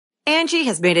Angie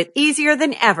has made it easier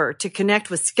than ever to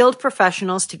connect with skilled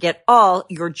professionals to get all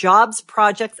your jobs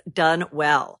projects done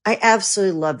well. I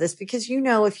absolutely love this because,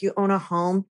 if you own a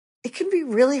home, it can be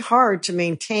really hard to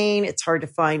maintain. It's hard to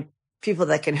find people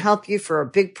that can help you for a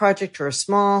big project or a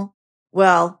small.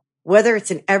 Well, whether it's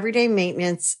in everyday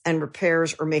maintenance and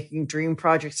repairs or making dream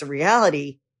projects a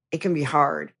reality, it can be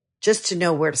hard just to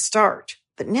know where to start.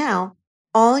 But now,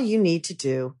 all you need to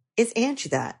do is Angie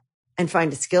that and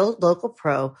find a skilled local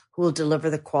pro who will deliver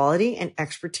the quality and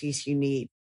expertise you need.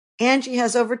 Angie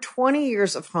has over 20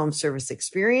 years of home service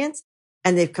experience,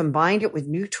 and they've combined it with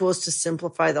new tools to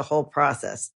simplify the whole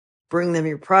process. Bring them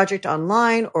your project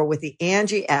online or with the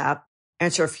Angie app,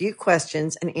 answer a few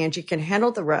questions, and Angie can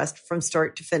handle the rest from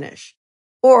start to finish.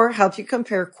 Or help you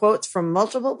compare quotes from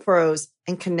multiple pros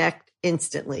and connect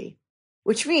instantly,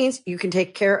 which means you can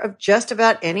take care of just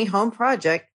about any home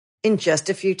project in just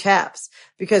a few taps.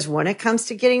 Because when it comes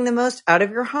to getting the most out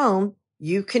of your home,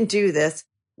 you can do this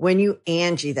when you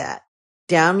Angie that.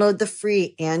 Download the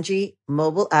free Angie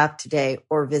mobile app today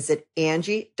or visit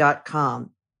Angie.com.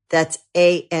 That's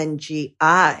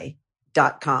ANGI.com.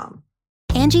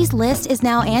 Angie's List is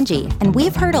now Angie, and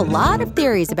we've heard a lot of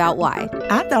theories about why.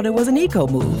 I thought it was an eco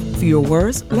move. Fewer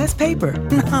words, less paper.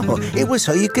 No, it was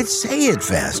so you could say it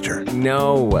faster.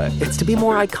 No, it's to be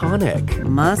more iconic.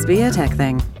 Must be a tech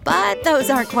thing. But those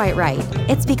aren't quite right.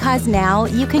 It's because now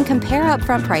you can compare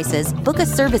upfront prices, book a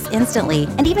service instantly,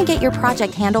 and even get your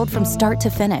project handled from start to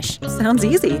finish. Sounds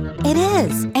easy. It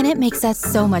is, and it makes us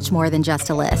so much more than just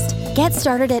a list. Get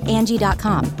started at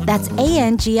Angie.com. That's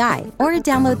ANGI, or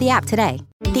download the app today.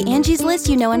 The Angie's List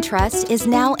you know and trust is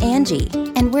now Angie,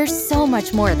 and we're so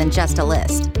much more than just a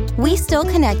list. We still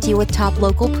connect you with top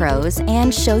local pros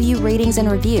and show you ratings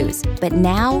and reviews, but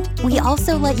now we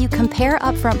also let you compare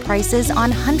upfront prices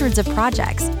on hundreds of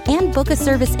projects and book a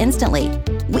service instantly.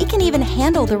 We can even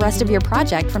handle the rest of your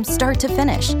project from start to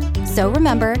finish. So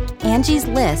remember, Angie's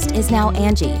List is now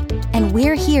Angie, and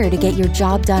we're here to get your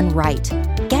job done right.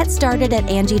 Get started at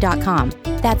Angie.com.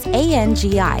 That's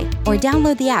ANGI, or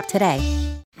download the app today.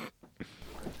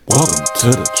 Welcome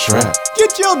to the trap.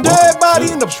 Get your dead body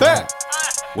in the back.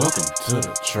 Welcome to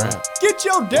the trap. Get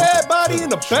your dead body in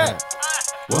the back.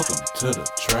 Welcome to the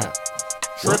trap.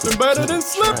 Tripping better than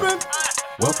slipping.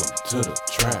 Welcome to the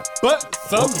trap. But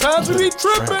sometimes we be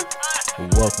tripping.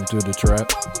 Welcome to the trap.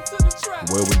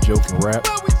 Where we joke and rap.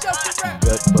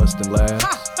 Gut busting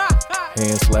laughs.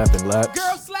 Hand slapping laps.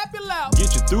 Girl, slap your loud.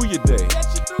 Get you through your day.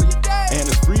 And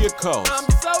it's free of cost. I'm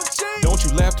so cheap. Don't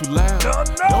you laugh too loud. No.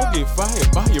 Don't get fired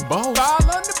by your boss. File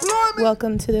unemployment.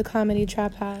 Welcome to the Comedy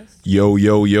Trap House. Yo.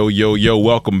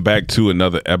 Welcome back to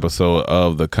another episode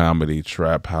of the Comedy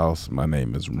Trap House. My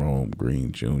name is Rome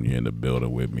Green Jr. In the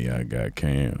building with me. I got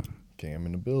Cam. Cam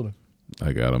in the building.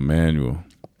 I got Emmanuel.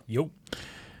 Yo.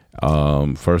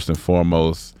 First and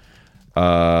foremost,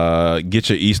 get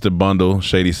your Easter bundle.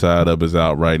 Shady Side Up is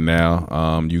out right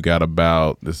now. You got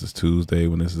this is Tuesday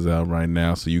when this is out right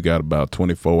now, so you got about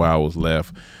 24 hours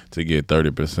left to get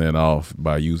 30% off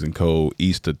by using code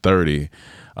Easter30.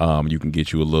 You can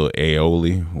get you a little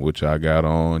aioli, which I got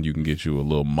on. You can get you a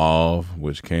little mauve,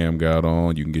 which Cam got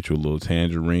on. You can get you a little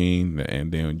tangerine,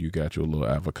 and then you got you a little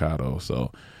avocado.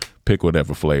 So pick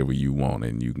whatever flavor you want,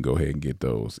 and you can go ahead and get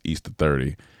those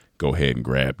Easter30. Go ahead and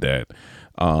grab that.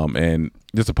 And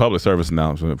just a public service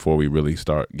announcement before we really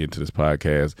start getting to this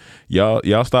podcast.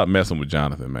 Y'all stop messing with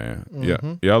Jonathan, man. Mm-hmm.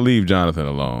 Yeah, y'all leave Jonathan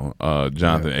alone.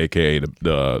 Jonathan, aka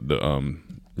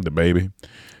the baby.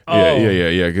 Oh.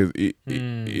 Yeah. Because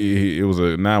it was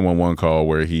a 911 call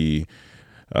where he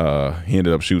ended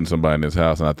up shooting somebody in his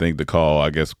house, and I think the call,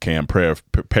 I guess Cam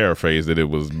paraphrased it.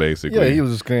 It was basically, yeah, he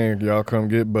was just saying, "Y'all come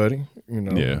get Buddy."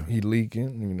 Yeah. He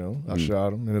leaking. I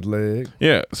shot him in his leg.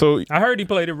 Yeah, so I heard he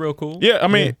played it real cool. Yeah, I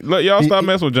mean, y'all stop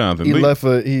messing with Jonathan.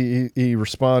 He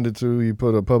responded to. He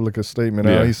put a public statement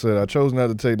out. He said, "I chose not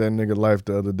to take that nigga life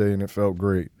the other day, and it felt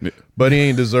great. Yeah. But he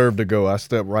ain't deserved to go. I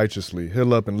stepped righteously.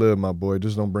 Heal up and live, my boy.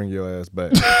 Just don't bring your ass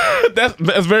back."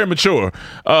 That's very mature.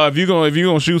 If you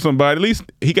gonna shoot somebody, at least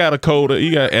he got a code.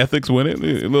 He got ethics with it.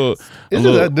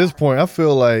 At this point, I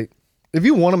feel like if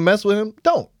you want to mess with him,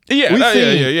 don't.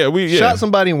 Yeah, We shot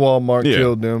somebody in Walmart,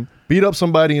 killed them, beat up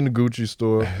somebody in the Gucci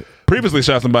store. Previously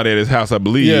shot somebody at his house, I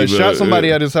believe. Yeah, shot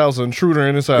somebody at his house, an intruder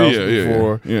in his house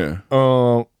before. Yeah.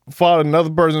 Fought another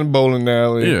person in the bowling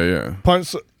alley. Yeah.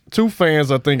 Punched two fans,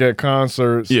 I think, at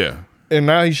concerts. Yeah. And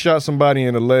now he shot somebody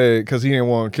in the leg because he didn't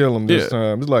want to kill him this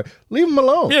time. It's like, leave him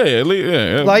alone.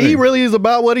 Yeah. Like, he really is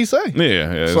about what he say.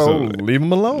 Yeah. So leave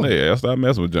him alone. Yeah, stop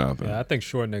messing with Jonathan. Yeah, I think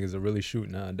short niggas are really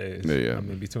shooting nowadays. Yeah. I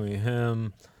mean, between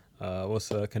him, what's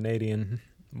a Canadian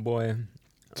boy?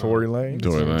 Tory Lanez.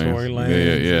 Tory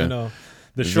Lanez. Yeah. You know,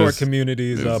 the It's short just-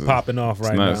 communities it's- popping off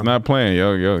right now. It's not playing,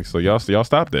 yo. So y'all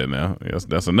stop that now.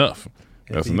 That's enough.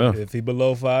 That's enough. If he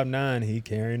below 5'9", he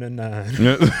carrying a 9.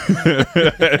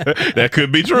 That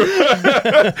could be true.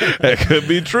 That could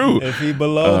be true. If he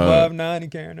below 5'9", he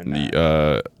carrying a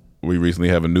 9. We recently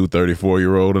have a new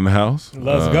 34-year-old in the house.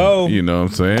 Let's go. You know what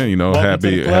I'm saying? You know, Welcome to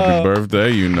happy the club.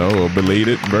 birthday, you know, or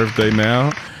belated birthday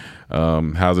now.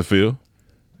 How's it feel?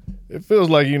 It feels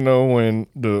like, you know, when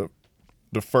the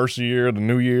first year, the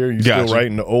new year, you Gotcha. still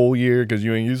writing the old year because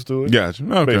you ain't used to it. Gotcha.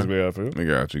 Okay. Basically how I feel.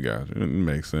 Got you. It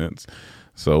makes sense.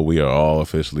 So we are all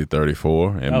officially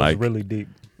 34. And That Mike, was really deep.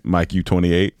 Mike, you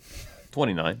 28?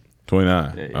 29.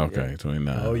 29. Yeah, Okay,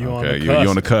 29. Oh, you on okay. the You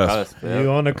on the cusp. cusp. Yeah. You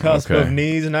on the cusp Okay. of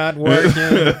knees not working.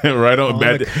 right on.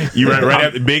 You right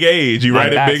at the big age. You My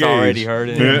right at big back's already age.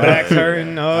 hurting. Back's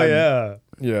hurting. Oh, yeah.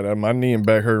 Yeah, my knee and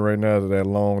back hurt right now to that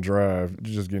long drive.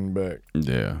 Just getting back.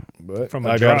 Yeah. But From a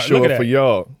I got to drive- show look up at for that.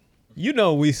 y'all. You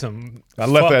know we some I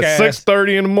left at fuck-ass-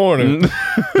 6:30 in the morning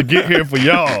to get here for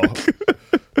y'all.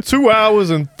 2 hours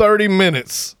and 30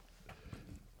 minutes.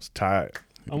 It's tired.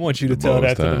 I want you to The tell ball's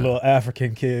that to the tired. little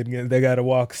African kid. They got to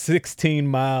walk 16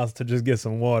 miles to just get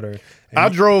some water. I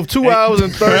drove 2 hours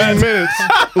and 30 minutes,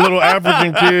 little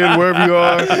African kid, wherever you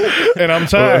are, and I'm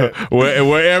tired.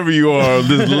 Wherever you are,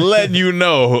 just letting you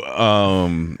know.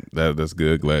 That's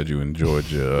good. Glad you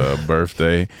enjoyed your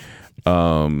birthday.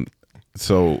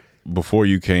 So before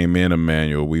you came in,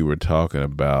 Emmanuel, we were talking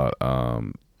about.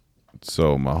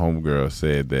 So my homegirl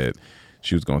said that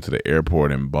she was going to the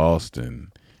airport in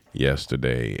Boston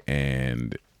yesterday,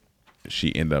 and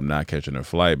she ended up not catching her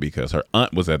flight because her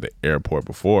aunt was at the airport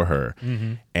before her,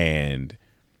 and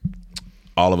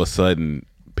all of a sudden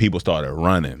people started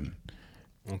running.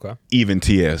 Okay. Even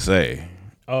TSA.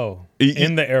 Oh,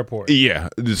 in the airport. Yeah,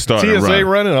 just started TSA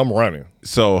running, I'm running.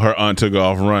 So her aunt took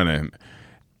off running.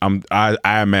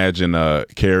 I imagine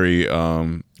Kerry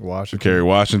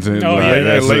Washington. Oh, yeah,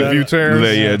 that's Lakeview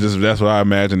Terrace. Yeah, that's what I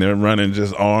imagine. They're running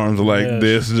just arms like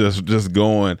this, just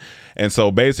going. And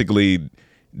so basically,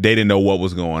 they didn't know what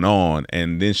was going on.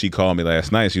 And then she called me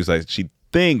last night. She was like, she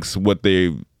thinks what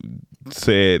they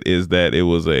said is that it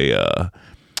was a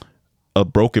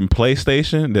broken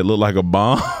PlayStation that looked like a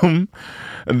bomb.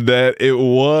 That it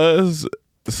was.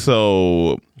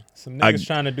 So Some niggas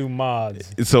trying to do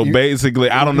mods. So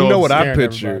basically, I don't know. You know if- what I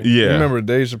picture? Yeah. You remember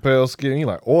Dave Chappelle's skit? He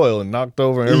like oil and knocked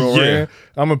over and everyone Yeah. ran.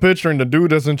 I'm picturing the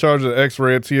dude that's in charge of the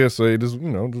X-ray at TSA. Just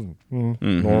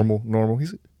normal.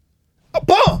 He's a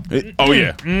bomb. Oh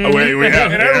yeah. Oh, wait. And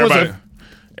everyone's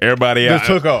Everybody Just out.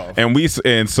 took off.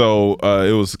 And so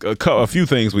it was a few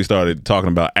things we started talking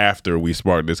about after we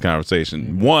sparked this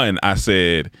conversation. One, I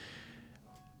said,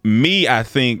 I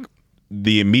think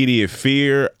the immediate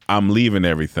fear, I'm leaving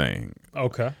everything.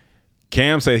 Okay.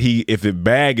 Cam said if the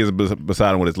bag is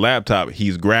beside him with his laptop,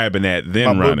 he's grabbing that, then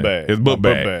My book running. bag. His book My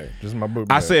book bag. bag. This is my book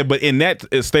I bag. said, but in that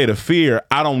state of fear,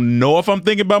 I don't know if I'm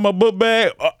thinking about my book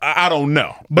bag. I don't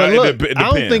know. But It look, dep- it I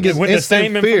don't depends. think it's With the instant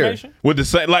same fear. information? With the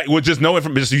same, like with just no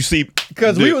information, you see,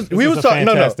 Because we was is a talking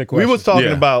fantastic we was talking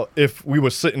Yeah. about if we were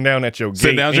sitting down at your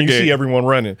Sitting gate down at and your you see gate. everyone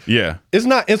running. Yeah. It's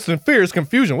not instant fear, it's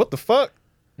confusion. What the fuck?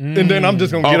 And then I'm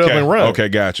just gonna get up and run. Okay,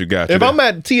 got you. If I'm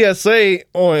at TSA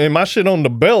and my shit on the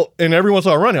belt and everyone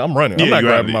start running, I'm running. I'm Yeah, not you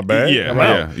grabbing have- my bag. yeah, I'm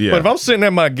out. yeah, yeah. But if I'm sitting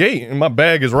at my gate and my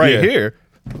bag is right Yeah. here,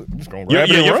 I'm just gonna grab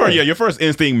it and your run. first, your first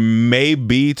instinct may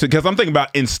be to, because I'm thinking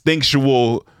about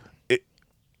instinctual.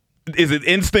 Is it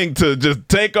instinct to just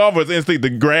take off, or is it instinct to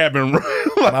grab and run?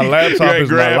 Like, My laptop yeah, is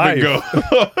my grab life. and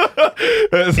go.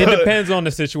 It depends on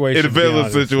the situation. It to be depends on the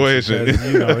honest with you, situation.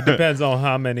 because, it depends on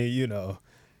how many,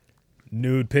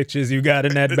 nude pictures you got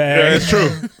in that bag. That's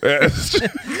true. That's true.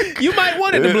 You might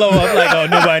want it to blow up like, oh,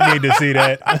 nobody need to see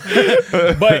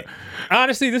that. But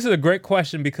honestly, this is a great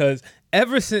question because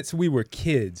ever since we were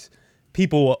kids,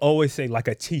 people will always say, like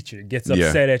a teacher gets Yeah.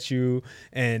 upset at you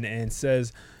and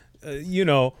says,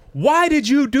 why did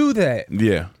you do that?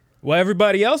 Yeah. Well,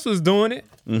 everybody else was doing it.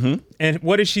 Mm-hmm. And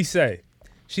what did she say?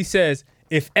 She says,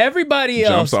 if everybody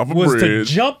else Jumps off a was to bridge.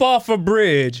 jump off a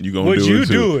bridge, You gonna would do you it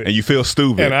too. do it? And you feel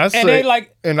stupid. And I say, they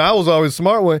like- and I was always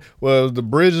smart when, well, the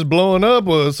bridge is blowing up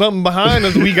or something behind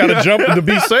us. We got to jump to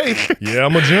be safe. Yeah,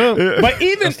 I'm gonna jump. But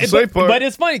even That's the safe part. but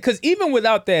it's funny because even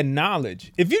without that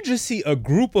knowledge, if you just see a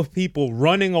group of people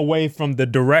running away from the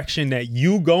direction that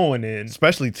you going in,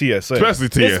 Especially TSA.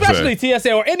 especially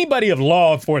TSA or anybody of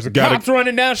law enforcement, Gotta- cops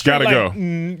running down the street gotta like go.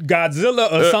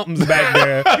 Godzilla or something's back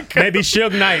there, maybe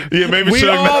Suge Knight. Yeah, maybe we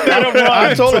Suge all Knight. better run.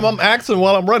 I told him I'm asking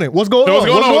while I'm running. What's going What's on?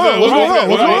 going on?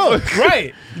 What's going on?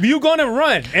 Right, you gonna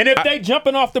run, and if they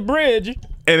jumping off the bridge,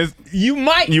 it's You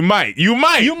might. You might.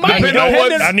 Depending on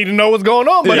what. I need to know what's going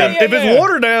on. But if it's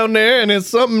water down there and it's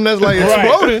something that's like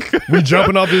exploding, we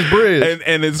jumping off this bridge.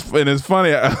 And it's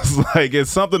funny. I was like,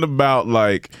 it's something about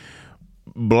like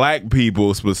black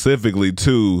people specifically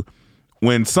too.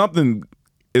 When something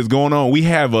is going on, we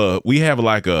have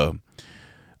like a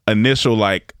initial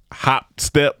like hop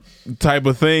step type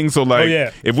of thing. So like,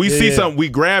 if we see something, we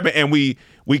grab it and we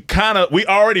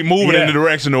already moving in the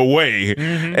direction away,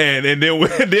 and then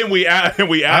we out of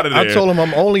there. I told him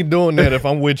I'm only doing that if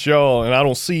I'm with y'all and I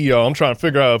don't see y'all. I'm trying to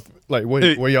figure out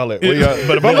where y'all at.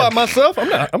 But if I'm by myself, I'm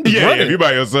not. I'm just running. If you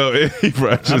by yourself, you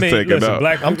probably just take it out.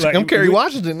 I'm Kerry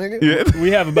Washington, nigga. Yeah.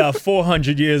 We have about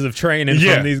 400 years of training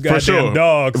from these goddamn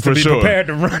dogs to be prepared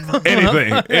to run.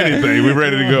 anything. We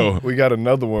ready to go. We got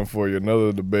another one for you,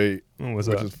 another debate, which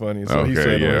is funny. So he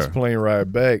said on his plane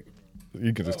ride back,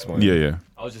 you can explain. Yeah.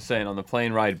 I was just saying, on the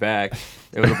plane ride back,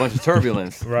 there was a bunch of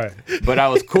turbulence. Right. But I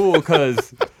was cool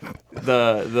because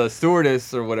the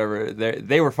stewardess or whatever,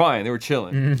 they were fine. They were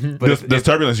chilling. But Does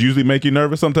turbulence usually make you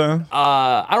nervous sometimes?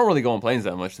 I don't really go on planes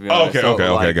that much, to be honest.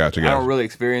 Okay, gotcha. I don't really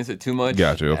experience it too much.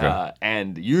 Gotcha, okay.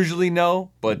 And usually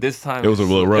no, but this time it was a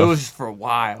little rough. It was just for a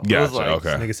while. Gotcha, it was like,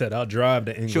 okay. Nigga said, I'll drive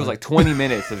to England. She was like 20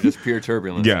 minutes of just pure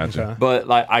turbulence. Gotcha. Okay. But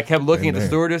like I kept looking at the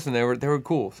stewardess and they were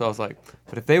cool. So I was like,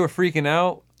 but if they were freaking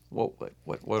out, what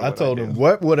I told him,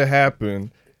 what would have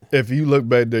happened if you look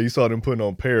back there, you saw them putting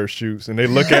on parachutes and they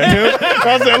look at him?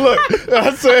 I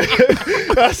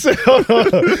said, hold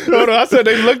on. I said,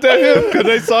 they looked at him because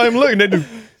they saw him look and they do,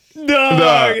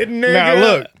 dog, nigga. Now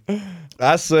look,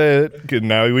 I said, cause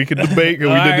now we can debate. We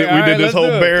did this whole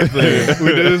bear thing.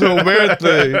 We did this whole bear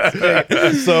thing.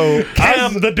 So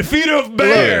Cam, the defeater of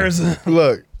bears.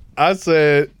 Look. I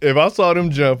said, if I saw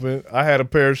them jumping, I had a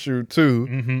parachute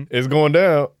too. It's going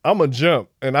down. I'm going to jump.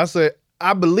 And I said,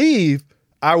 I believe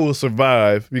I will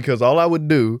survive because all I would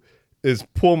do is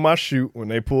pull my chute when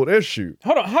they pull their chute.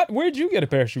 Hold on. Where'd you get a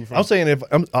parachute from? I'm saying if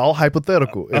I'm all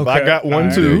hypothetical. If I got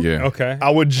one too,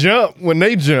 I would jump when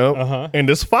they jump and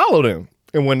just follow them.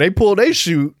 And when they pull their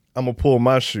chute, I'm going to pull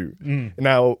my chute.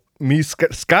 Now, me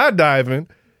skydiving,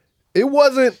 it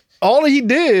wasn't. All he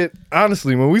did,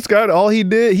 honestly, when we skydived, all he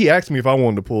did, he asked me if I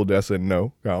wanted to pull that. I said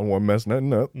no. I don't want to mess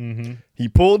nothing up. He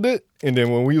pulled it, and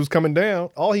then when we was coming down,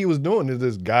 all he was doing is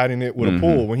just guiding it with a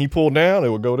pull. When he pulled down, it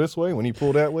would go this way. When he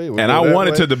pulled that way, it would go that way. And I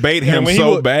wanted to debate him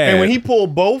so bad. And when he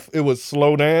pulled both, it would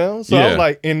slow down. So I was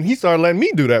like, and he started letting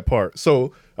me do that part.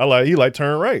 So he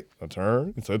turn right. I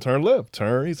turn. He said turn left.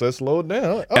 Turn. He said slow it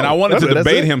down. Like, and I wanted to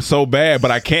debate him so bad, but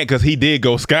I can't because he did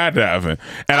go skydiving.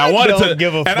 And I wanted to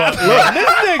give a fuck. Look, this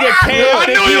nigga Cam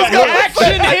is an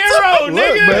action hero,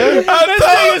 nigga. This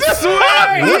nigga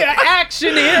swear he an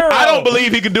action hero. I don't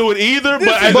believe he could do it either, but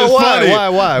it's but just why?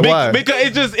 funny. Why?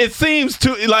 Because it seems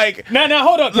too like. Now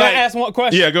hold up. Can I ask one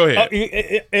question? Yeah, go ahead.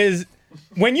 Is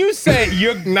when you say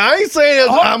you're, now I ain't saying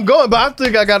I'm going, but I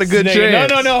think I got a good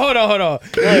chance. No, hold on.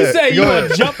 You say you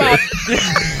gonna jump out.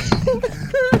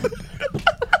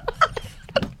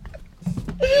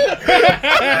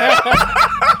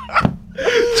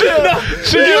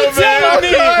 Chill, you telling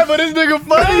me? But this nigga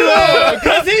funny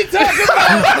because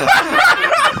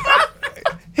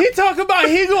he talking about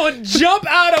he gonna jump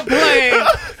out of plane.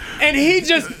 And he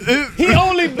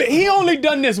only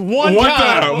done this one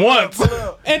time. Once.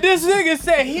 And this nigga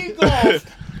said he gonna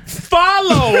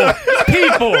follow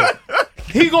people.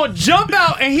 He gonna jump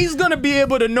out and he's gonna be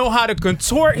able to know how to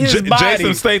contort his body.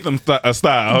 Jason Statham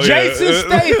style. Jason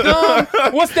Statham.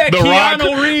 What's that?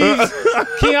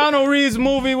 Keanu Reeves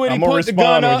movie where he put the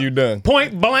gun up. When you done.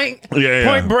 Point blank.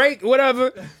 Point break.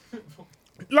 Whatever.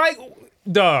 Like.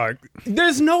 Dog,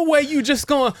 there's no way you just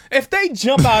gonna if they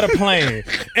jump out of plane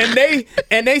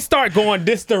and they start going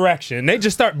this direction, they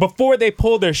just start before they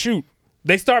pull their chute,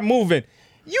 they start moving.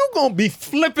 You gonna be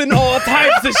flipping all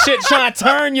types of shit trying to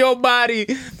turn your body.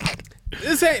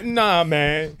 This ain't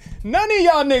man. None of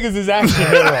y'all niggas is action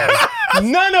heroes.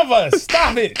 None of us.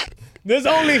 Stop it. There's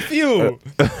only few.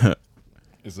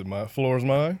 Is it my floor is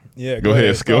mine? Yeah. Go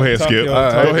ahead, Skip. Go ahead,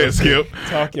 Skip.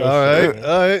 Talk your shit.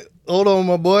 All right. Hold on,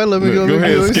 my boy. Let me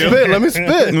spit. Let me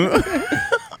spit.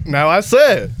 Now I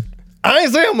said, I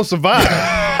ain't saying I'm gonna survive.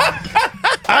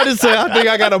 I just said I think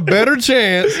I got a better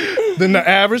chance than the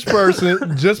average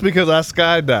person just because I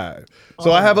skydive.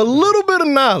 So I have a little bit of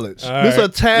knowledge. Just a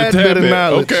tad bit of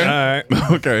knowledge. Okay. All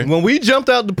right. Okay. When we jumped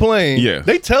out the plane,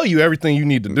 they tell you everything you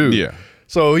need to do. Yeah.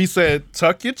 So he said,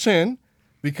 tuck your chin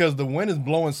because the wind is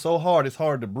blowing so hard it's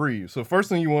hard to breathe. So first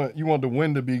thing you want the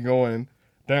wind to be going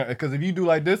down, because if you do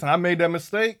like this, and I made that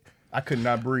mistake, I could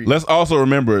not breathe. Let's also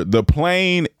remember the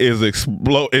plane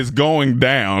is going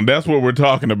down. That's what we're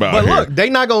talking about. But here. look, they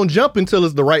not gonna jump until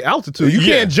it's the right altitude. You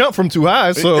can't jump from too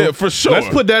high. So for sure, let's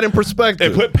put that in perspective.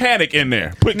 And put panic in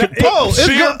there. Put sheer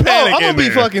I'm panic gonna be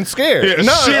fucking scared.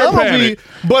 Yeah, sheer panic.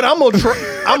 But I'm gonna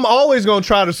I'm always gonna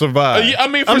try to survive. I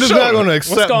mean, I'm just not gonna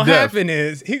accept. What's gonna death. happen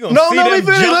is he gonna see let me them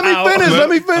finish. jump out. Let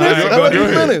me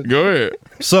finish. Go ahead.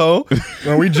 So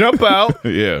when we jump out,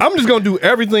 yeah, I'm just gonna do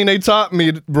everything they taught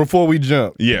me before we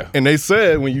jump. Yeah, and they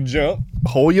said when you jump,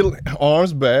 hold your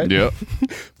arms back. Yep.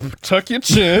 Tuck your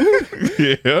chin.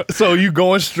 Yeah. So you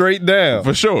going straight down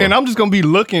for sure. And I'm just gonna be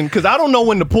looking because I don't know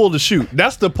when to pull the chute.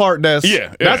 That's the part that's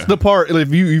the part.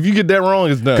 If you get that wrong,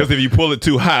 it's done. Because if you pull it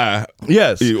too high,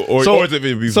 yes. Or if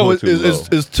you pull it too low.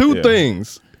 It's two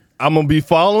things. I'm gonna be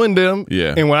following them.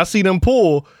 Yeah. And when I see them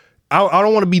pull, I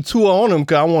don't want to be too on them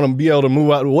because I want to be able to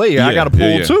move out of the way. I got to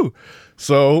pull too.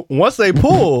 So once they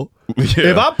pull,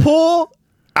 if I pull,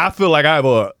 I feel like I have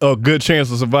a good chance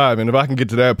of surviving if I can get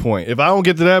to that point. If I don't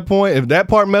get to that point, if that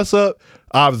part mess up,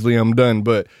 obviously I'm done.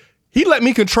 But he let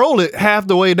me control it half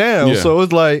the way down. So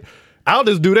it's like, I'll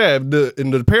just do that. If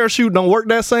the parachute don't work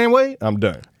that same way, I'm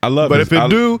done. I love But his, if it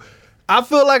do, I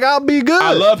feel like I'll be good.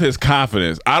 I love his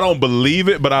confidence. I don't believe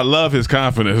it, but I love his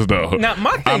confidence though. Now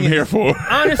my thing I'm is, here for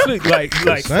honestly, like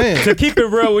to keep it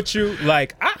real with you,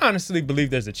 like I honestly believe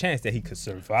there's a chance that he could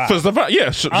survive.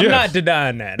 I'm not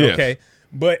denying that. Yes. Okay,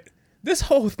 but this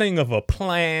whole thing of a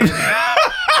plan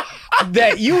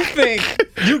that you think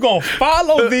you gonna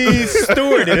follow these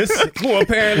stewardess who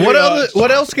apparently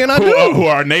what else can I do? Who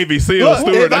are Navy SEAL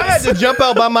stewardess? If I had to jump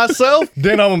out by myself,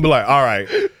 then I'm gonna be like, all right,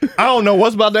 I don't know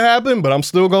what's about to happen, but I'm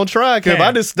still gonna try. Because if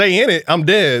I just stay in it, I'm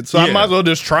dead. So I might as well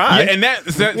just try. Yeah, and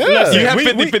you have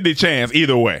 50-50 chance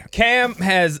either way. Cam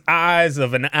has eyes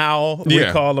of an owl. We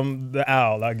call him the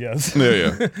owl, I guess.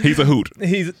 Yeah. He's a hoot.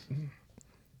 He's.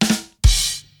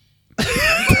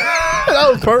 That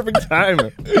was perfect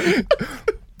timing.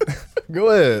 Go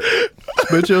ahead.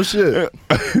 Spit your shit.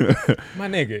 My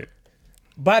nigga,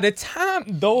 by the time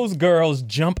those girls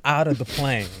jump out of the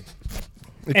plane,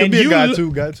 it could be a guy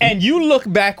too. And you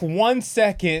look back 1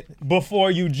 second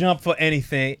before you jump for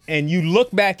anything, and you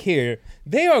look back here,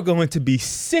 they are going to be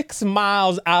 6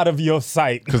 miles out of your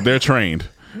sight. Because they're trained.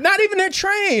 Not even they're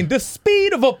trained. The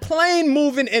speed of a plane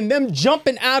moving and them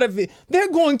jumping out of it,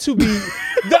 they're going to be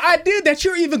the idea that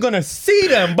you're even going to see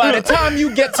them by the time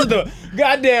you get to the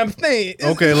goddamn thing.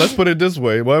 Okay, let's put it this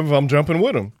way. What if I'm jumping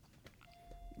with them?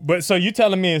 But so you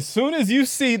telling me as soon as you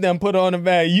see them put on the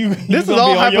bag, this is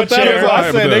all hypothetical.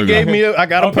 I said they gave me I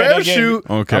got a parachute.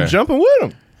 Okay. I'm jumping with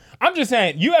them. I'm just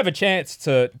saying you have a chance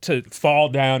to fall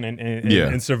down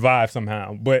and survive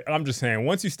somehow. But I'm just saying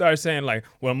once you start saying like,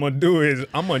 what I'm gonna do is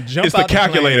I'm gonna jump. It's the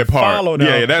calculated part. Follow them.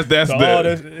 Yeah, that's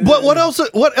the. But what else?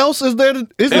 What else is there?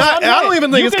 It's not. I don't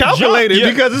even think it's calculated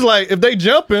because it's like if they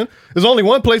jumping, there's only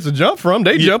one place to jump from.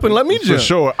 They jump and let me jump. For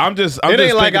sure. I'm it just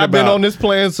ain't like I've been on this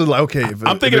plan. So like, okay,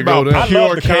 I'm thinking about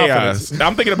pure chaos.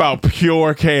 I'm thinking about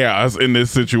pure chaos in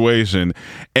this situation,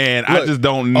 and I just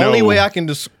don't know. Only way I can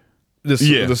just.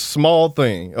 The small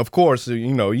thing, of course, I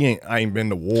ain't been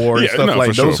to war and stuff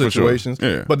like those situations. Sure.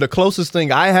 Yeah. But the closest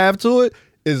thing I have to it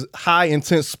is high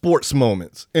intense sports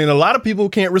moments, and a lot of people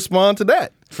can't respond to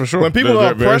that. For sure, when people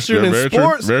are pressured in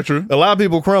sports, very true. A lot of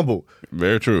people crumble.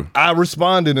 Very true. I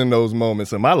responded in those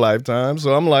moments in my lifetime,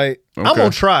 so I'm like, I'm gonna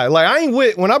try. Like I ain't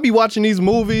with when I be watching these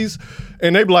movies,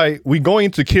 and they be like, "We going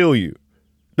to kill you."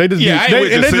 They just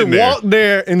walk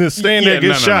there and just stand there and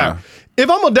get shot. No. If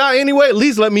I'm gonna die anyway, at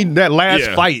least let me that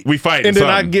last fight. We fight, and then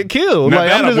I get killed. Now, like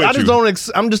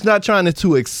I'm just not trying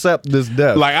to accept this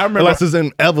death. Like I remember, unless it's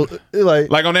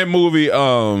like on that movie.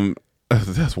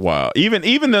 That's wild. Even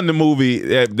in the movie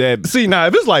that see now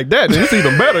if it's like that, then it's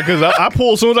even better because I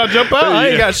pull as soon as I jump out. I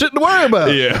ain't got shit to worry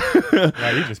about.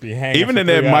 Yeah, you just be hanging. Even in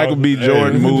that Michael B.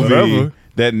 Jordan movie.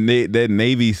 That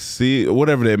Navy SEAL,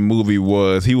 whatever that movie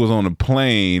was, he was on a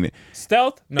plane.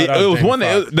 Stealth? No, it was one.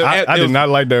 I did not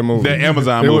like that movie. The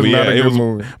Amazon movie. It was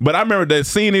movie. But I remember that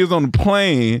scene. He was on the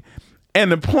plane,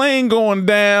 and the plane going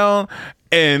down,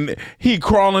 and he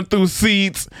crawling through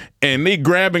seats, and they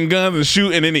grabbing guns and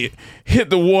shooting, and then he hit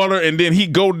the water, and then he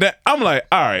go down. I'm like,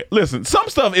 all right, listen. Some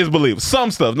stuff is believable.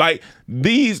 Some stuff like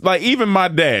these, like even my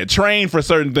dad trained for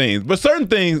certain things, but certain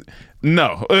things.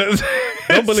 No.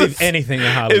 Don't believe anything in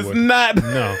Hollywood. It's not.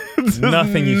 No.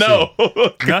 Nothing you see.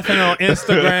 Nothing on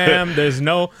Instagram. There's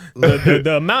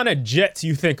the amount of jets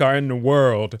you think are in the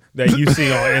world that you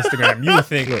see on Instagram. You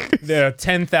think there are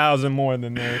 10,000 more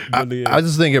than they believe. I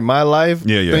just think in my life,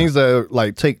 things that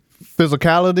like take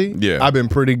physicality, I've been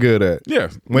pretty good at. Yeah.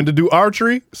 Went to do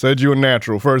archery, said you a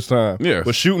natural first time. Yeah.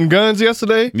 Was shooting guns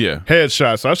yesterday,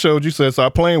 headshots. I showed you, said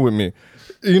stop playing with me.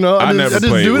 You know, I just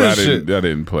do this shit. I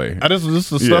didn't play. This is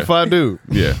the stuff I do.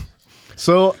 Yeah.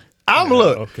 So I'm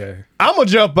gonna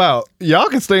jump out. Y'all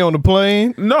can stay on the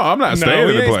plane. No, I'm not staying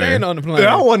on the plane. Staying on the plane.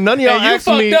 I don't want none of y'all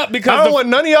asking me. I don't want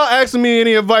none of y'all asking me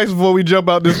any advice before we jump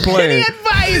out this plane. Any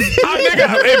advice?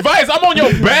 Advice? I'm on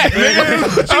your back,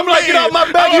 nigga. I'm like, get off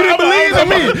my back. You didn't believe in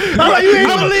me. I'm like, you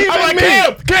ain't believe in me.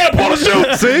 Cam, pull the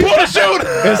shoot. See? Pull the shoot.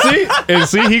 And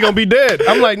see, he gonna be dead.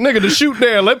 I'm like, nigga, the shoot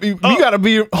there. Let me. You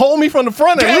gotta hold me from the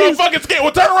front. Cam, I'm fucking scared.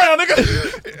 Well, turn around,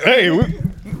 nigga. Hey,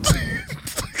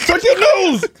 what you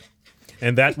lose?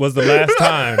 And that was the last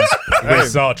time we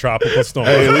saw Tropical Storm.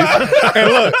 Hey,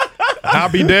 and look, I'll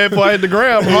be dead before I hit the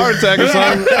ground, heart attack or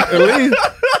something. At least.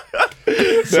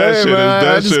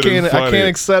 I can't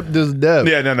accept this death.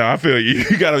 Yeah, no, I feel you.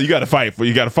 You gotta fight for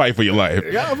your life.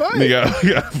 You gotta fight. You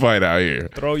gotta fight out here.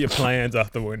 Throw your plans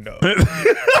out the window.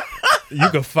 You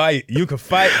can fight,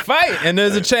 and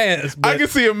there's a chance. I can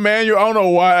see Emmanuel. I don't know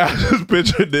why I just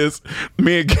pictured this.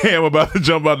 Me and Cam about to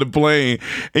jump out the plane,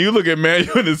 and you look at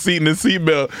Emmanuel in the seat in the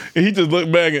seatbelt, and he just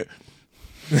looked back and.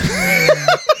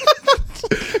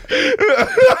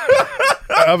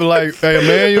 I'll be like, hey,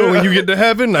 Emmanuel, when you get to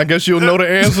heaven, I guess you'll know the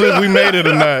answer if we made it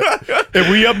or not. If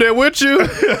we up there with you,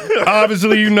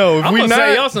 obviously you know. If I'm we gonna not,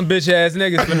 say y'all some bitch ass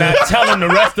niggas for not telling the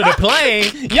rest of the plane.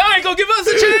 Y'all ain't gonna give us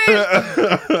a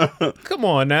chance. Come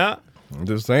on now. I'm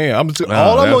just saying.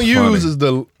 All I'm gonna use is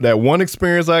that one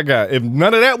experience I got. If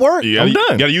none of that worked, I'm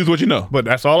done. You gotta use what you know. But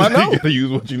that's all I know. You gotta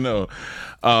use what you know.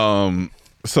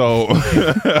 So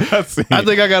I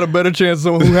think I got a better chance of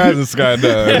someone who hasn't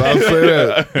skydived. I'll say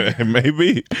that.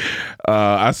 Maybe.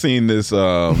 I seen this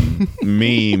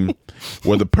meme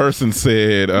where the person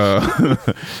said,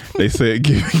 they said,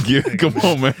 come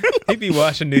on, man. He be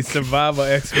watching these survival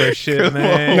expert shit,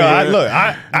 man. No,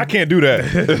 I can't do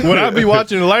that. When I be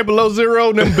watching Light Below Zero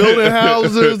and them building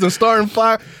houses and starting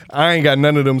fire, I ain't got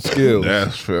none of them skills.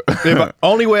 That's fair.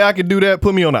 Only way I could do that,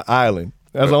 put me on an island.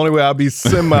 That's the only way I'll be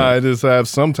just have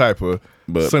some type of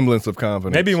semblance of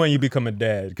confidence. Maybe when you become a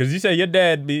dad, because you say your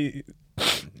dad be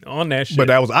on that shit. But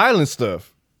that was island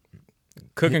stuff.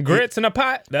 Cooking grits in a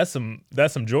pot. That's some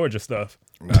Georgia stuff.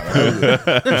 Stuff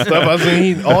I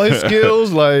seen. All his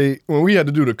skills, like when we had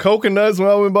to do the coconuts when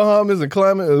I was in Bahamas and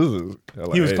climbing.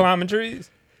 He was climbing trees.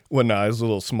 Well, nah, it's a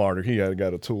little smarter. He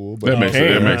got a tool, but that makes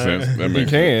sense. He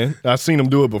can. I've seen him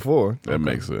do it before. That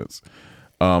makes sense.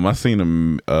 I seen a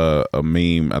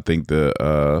meme. I think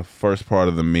the first part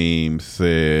of the meme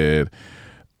said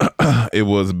it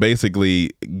was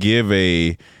basically give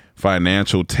a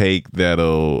financial take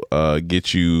that'll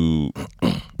get you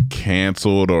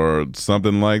canceled or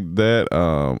something like that.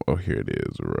 Here it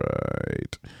is.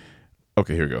 Right.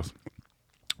 Okay, here it goes.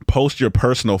 Post your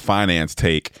personal finance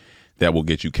take that will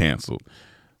get you canceled.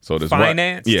 So this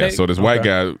finance take? So this white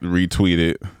guy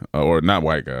retweeted, or not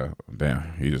white guy.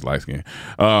 Damn, he just light skinned.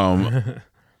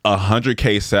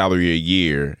 100K salary a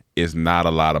year is not a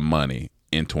lot of money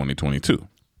in 2022.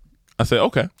 I said,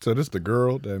 okay. So this the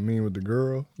girl that meme with the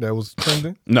girl that was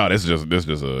trending? No, this is just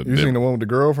a. You seen the one with the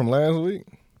girl from last week?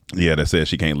 Yeah, that said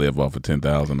she can't live off of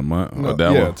 $10,000 a month. No,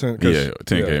 that yeah, one?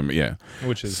 10K. Yeah,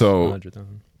 which is so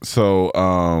 100,000. So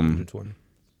 120.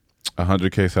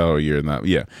 100K salary a year, not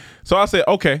So I said,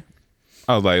 okay.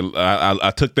 I was like,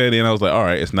 I took that in. I was like, all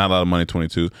right, it's not a lot of money.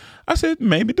 22. I said,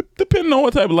 maybe depending on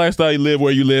what type of lifestyle you live,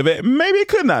 where you live at, maybe it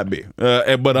could not be.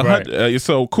 But 100, it's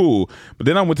so cool. But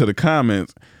then I went to the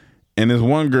comments, and this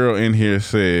one girl in here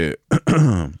said,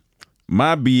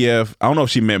 my BF, I don't know if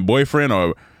she meant boyfriend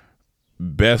or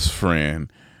best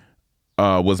friend,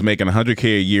 was making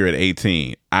 100K a year at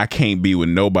 18. I can't be with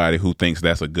nobody who thinks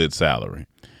that's a good salary.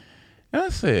 And I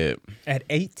said, at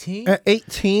 18? At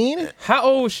 18? How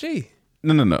old was she?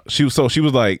 No. She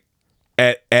was like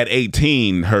at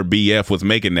 18, her BF was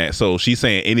making that. So she's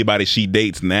saying anybody she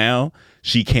dates now,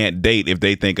 she can't date if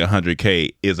they think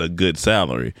 100K is a good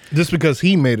salary. Just because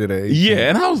he made it at 18. Yeah,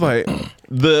 and I was like,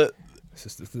 the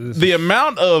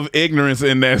amount of ignorance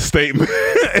in that statement.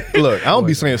 Look, I don't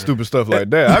be saying stupid stuff like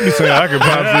that. I be saying I could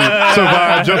probably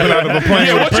survive jumping out of a plane.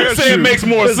 Yeah, what you saying makes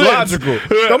more sense. Logical.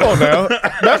 Come on now,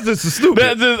 that's just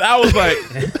stupid. I was like,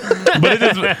 but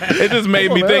it just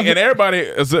made me think. And everybody,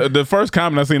 the first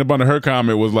comment I seen up under her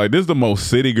comment was like, "This is the most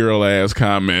city girl ass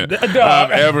comment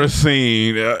I've ever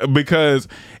seen," because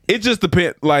it just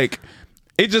depends. Like,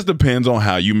 it just depends on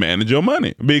how you manage your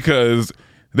money, because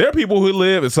there are people who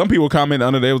live, and some people comment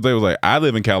under there, they was like, I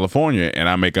live in California and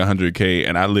I make 100K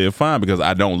and I live fine because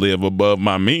I don't live above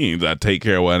my means. I take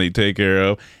care of what I need to take care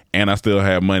of, and I still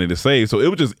have money to save. So it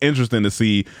was just interesting to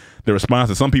see the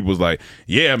response. Some people was like,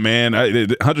 yeah, man,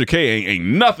 100K ain't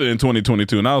nothing in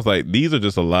 2022. And I was like, these are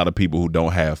just a lot of people who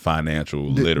don't have financial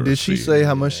literacy. Did she say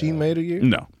how much she made a year?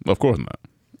 No, of course not.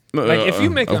 Like if you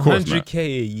make 100K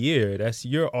a year,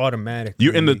 you're automatic.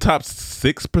 You're in the top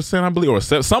 6%, I believe, or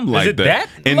something like that.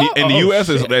 In low? the US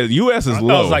is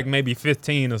low. It was like maybe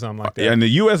 15 or something like that. Yeah, and the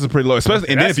US is pretty low, especially.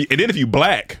 And then if you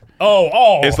black,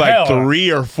 it's like hell.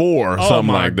 3 or 4,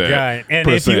 something like that. God. And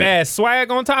if you add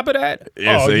swag on top of that,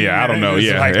 I don't know.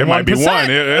 Yeah, like it might be 1.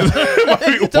 It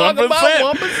might be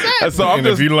 1%. So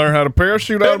if you learn how to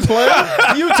parachute out of plane,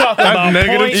 you talking about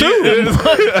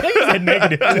 -2.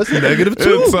 negative. That's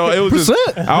 -2. So it was just,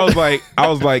 I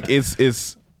was like,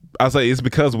 it's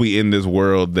because we in this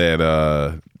world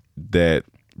that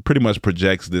pretty much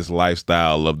projects this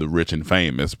lifestyle of the rich and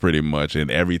famous, pretty much, and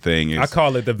everything is. I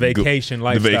call it the vacation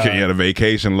lifestyle. The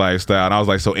vacation lifestyle. And I was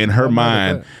like, so in her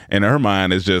mind,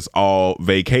 it's just all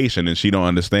vacation, and she don't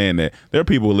understand that there are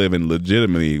people living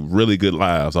legitimately really good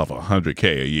lives off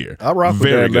 100K a year. I rock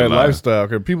with that lifestyle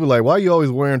because people are like, why are you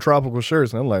always wearing tropical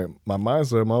shirts? And I'm like, my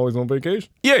mindset, I'm always on vacation.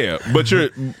 Yeah, but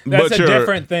that's a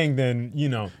different thing than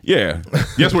Yeah,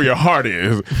 that's where your heart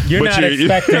is. You're not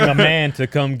expecting a man to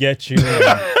come get you.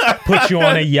 Put you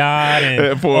on a yacht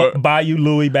and buy you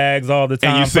Louis bags all the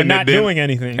time for not doing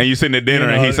anything. And you sitting at dinner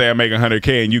and he say I make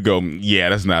 100K and you go, yeah,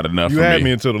 that's not enough. You for had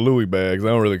me until the Louis bags. I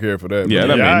don't really care for that. Yeah,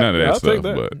 that made none of that stuff.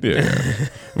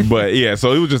 But yeah,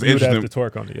 so it was just interesting. Have to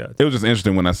twerk on the yacht. It was just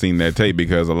interesting when I seen that tape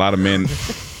because a lot of men,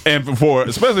 and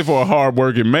especially for a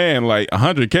hardworking man, like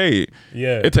 100K,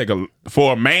 it take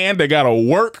for a man that got to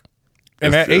work.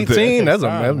 And at 18, that's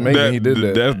amazing. He did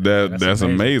that. That's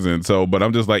amazing. So, but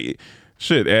I'm just like.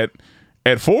 Shit,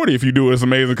 at 40, if you do it, it's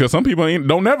amazing because some people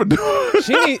don't never do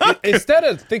it. Instead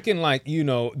of thinking like,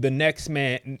 the next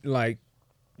man, like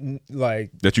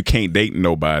that you can't date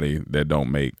nobody that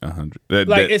don't make 100.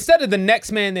 Instead of the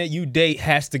next man that you date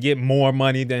has to get more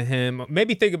money than him,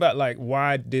 maybe think about like,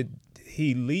 why did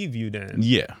he leave you then?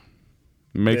 Yeah,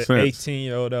 makes sense.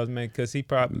 18-year-old that was making, because he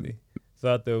probably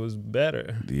thought that was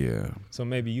better. Yeah. So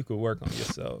maybe you could work on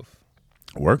yourself.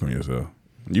 Work on yourself.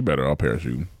 You better all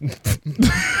parachuting.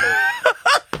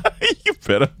 You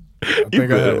better. I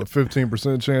think I have a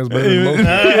 15% chance better than most. You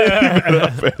better all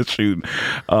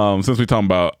parachuting. Since we're talking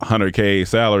about 100K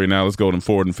salary, now let's go to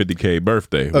 450K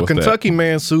birthday. A Kentucky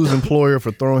man sues employer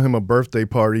for throwing him a birthday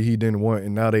party he didn't want,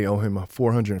 and now they owe him a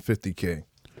 $450K.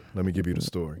 Let me give you the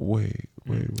story. Wait.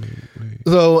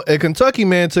 So a Kentucky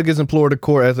man took his employer to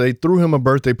court as they threw him a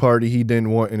birthday party he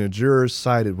didn't want, and a juror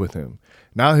sided with him.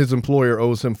 Now his employer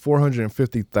owes him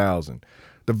 $450,000.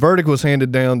 The verdict was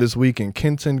handed down this week in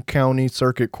Kenton County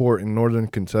Circuit Court in Northern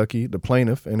Kentucky. The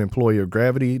plaintiff, an employee of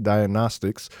Gravity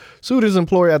Diagnostics, sued his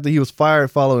employer after he was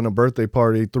fired following a birthday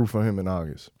party he threw for him in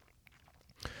August.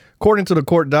 According to the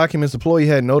court documents, the employee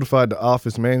had notified the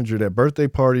office manager that birthday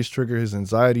parties trigger his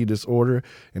anxiety disorder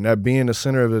and that being the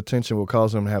center of attention will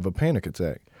cause him to have a panic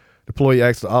attack. The employee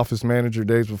asked the office manager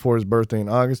days before his birthday in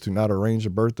August to not arrange a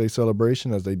birthday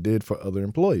celebration as they did for other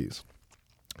employees.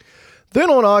 Then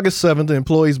on August 7th, the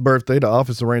employee's birthday, the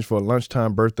office arranged for a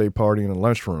lunchtime birthday party in a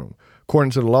lunchroom.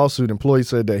 According to the lawsuit, the employee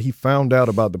said that he found out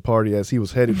about the party as he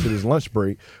was headed to his lunch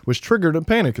break, which triggered a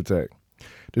panic attack.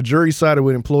 The jury sided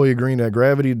with employee agreeing that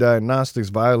Gravity Diagnostics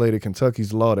violated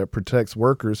Kentucky's law that protects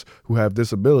workers who have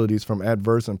disabilities from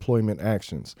adverse employment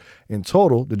actions. In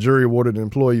total, the jury awarded the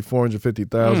employee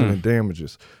 $450,000 in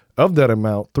damages. Of that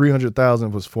amount,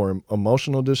 $300,000 was for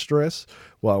emotional distress,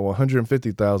 while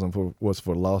 $150,000 was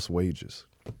for lost wages.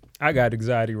 I got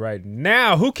anxiety right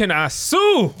now. Who can I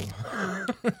sue?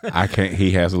 I can't.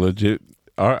 He has a legit.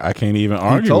 I can't even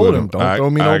argue. He told with him, "Don't throw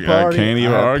me no party." I can't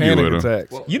even argue with him.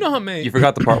 Well, you know how many? You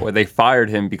forgot the part where they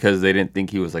fired him because they didn't think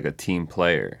he was like a team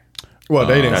player. Well,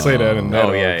 they didn't say that in that.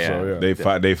 Oh yeah. So,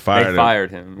 They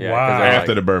fired him. Yeah, wow.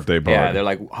 After the birthday party. Yeah, they're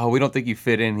like, oh, we don't think you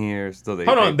fit in here. So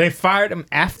they fired him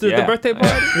after the birthday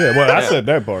party. Yeah, well, I said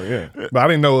that part. Yeah, but I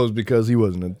didn't know it was because he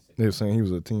wasn't. They were saying he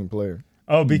was a team player.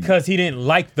 Oh, because he didn't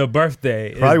like the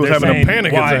birthday. Probably was having a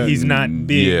panic attack. Why he's not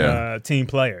being a team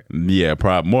player. Yeah,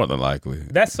 probably more than likely.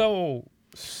 That's so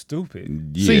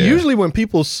stupid. Yeah. See, usually when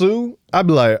people sue, I'd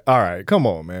be like, all right, come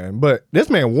on, man. But this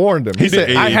man warned him. He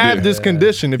said, I have this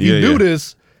condition. If you do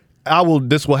this,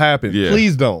 this will happen. Yeah.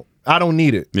 Please don't. I don't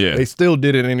need it. Yeah. They still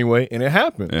did it anyway, and it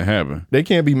happened. They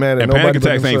can't be mad at nobody. Panic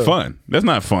attacks ain't fun. That's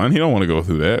not fun. He don't want to go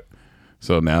through that.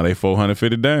 So now they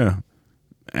 450 down.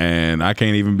 and I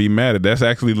can't even be mad at that's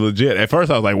actually legit. At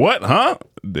first, I was like, "What? Huh?"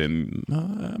 Then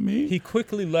I mean, he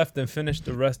quickly left and finished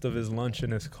the rest of his lunch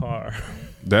in his car.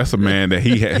 That's a man that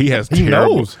he has. He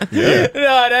knows. Yeah.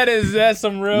 No, that's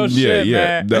some real shit,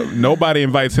 man. Nobody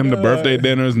invites him to birthday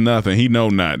dinners. Nothing. He know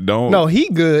not. Don't. No, he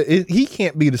good. He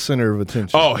can't be the center of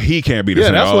attention. Oh, he can't be the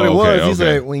center. Yeah, that's what it was. Okay. He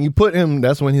said when you put him,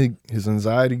 that's when his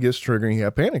anxiety gets triggered and he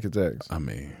had panic attacks. I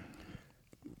mean,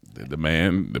 the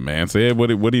man said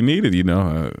what he needed. You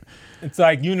know. It's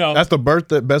like, you know, that's the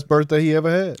best birthday he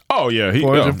ever had. Oh yeah, he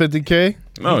 $450K.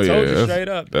 Oh he yeah, told you straight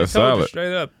up. That's solid.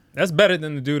 Straight up. That's better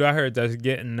than the dude I heard that's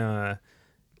getting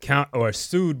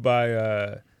sued by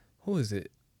who is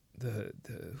it? The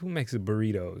who makes the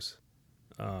burritos?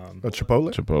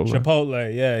 Chipotle.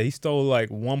 Chipotle. Yeah, he stole like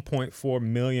 $1.4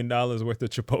 million worth of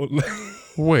Chipotle.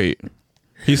 Wait.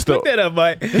 He stole. Look that up,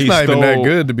 Mike. It's not even that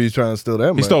good to be trying to steal that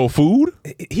money. He stole food?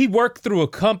 He worked through a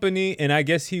company, and I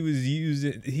guess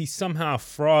he somehow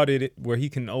frauded it where he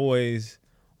can always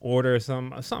order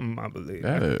something, I believe.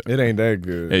 It ain't that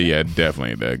good. Yeah, it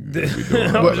definitely ain't that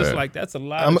good. I was just like, that's a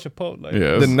lot of Chipotle.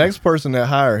 Yeah, the next person that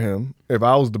hired him, if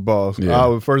I was the boss, I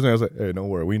would first thing I was like, hey, don't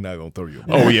worry, we not gonna throw you.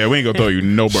 Oh yeah, we ain't gonna throw you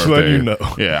no birthday. Just let you know.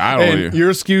 Yeah, I don't. And you're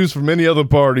excused from any other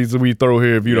parties that we throw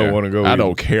here if you don't want to go. I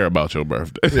don't care about your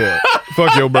birthday. Yeah,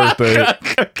 fuck your birthday.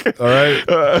 All right,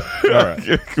 all right.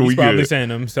 He's probably saying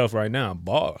to himself right now,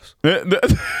 boss.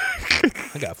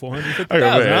 I got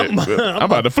 450,000. I'm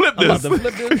about to flip this. I'm about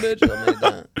to flip this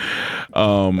bitch.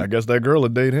 I guess that girl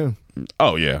would date him.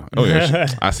 Oh yeah.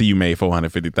 I see you made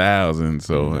 450,000,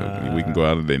 so we can go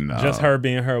out of there. Nah. Just her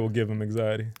being her will give him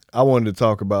anxiety. I wanted to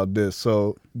talk about this.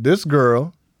 So this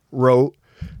girl wrote,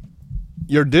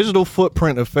 "Your digital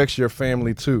footprint affects your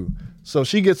family too." So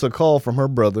she gets a call from her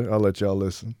brother. I'll let y'all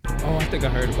listen. Oh, I think I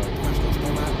heard about it.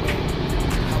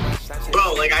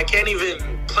 Bro, like I can't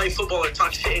even play football or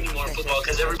talk shit anymore in football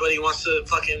because everybody wants to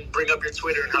fucking bring up your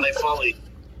Twitter and how they follow you.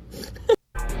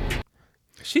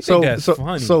 She think that's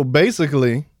funny. So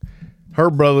basically, her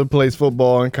brother plays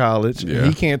football in college. And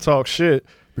he can't talk shit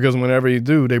because whenever he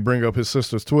do, they bring up his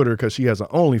sister's Twitter because she has an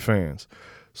OnlyFans.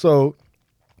 So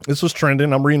this was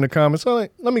trending. I'm reading the comments. I'm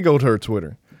like, let me go to her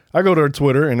Twitter. I go to her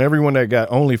Twitter, and everyone that got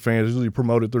OnlyFans usually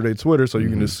promoted through their Twitter so you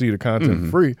can just see the content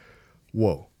free.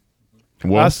 Whoa.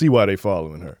 I see why they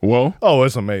following her. Whoa. Oh,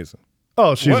 it's amazing.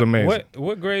 Oh, she's amazing.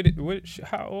 What grade?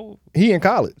 How old? He in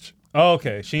college. Oh,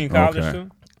 okay. She in college too?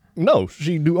 No,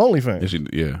 she do OnlyFans.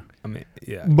 Yeah. I mean,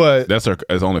 yeah. But that's her.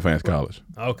 It's OnlyFans college.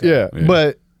 Okay. Yeah,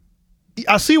 but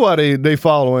I see why they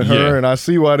following her, and I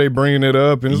see why they bringing it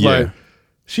up, and it's like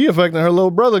she affecting her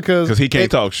little brother because he can't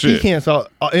talk shit. He can't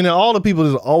talk, and all the people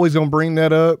is always gonna bring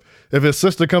that up. If his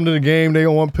sister come to the game, they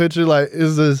gonna want picture. Like,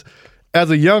 is this? As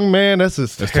a young man, that's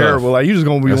just terrible. Tough. Like, you just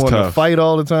gonna be wanting to fight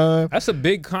all the time. That's a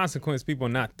big consequence people are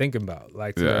not thinking about.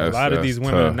 Like, a lot of these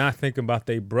women are not thinking about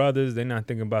their brothers. They're not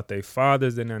thinking about their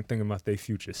fathers. They're not thinking about their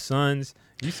future sons.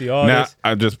 You see all this.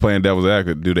 I'm just playing devil's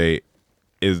advocate.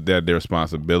 Is that their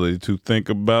responsibility to think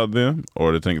about them,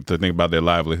 or to think about their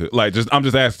livelihood? Like, I'm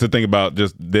just asked to think about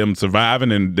just them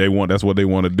surviving, and that's what they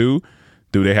want to do.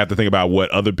 Do they have to think about what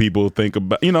other people think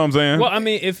about? You know what I'm saying? Well, I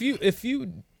mean, if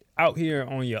you out here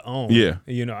on your own,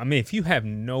 you know, I mean, if you have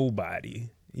nobody,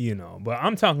 you know, but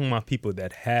I'm talking about people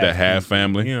that have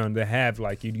family, you know, that have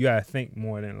like you gotta think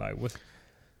more than like what's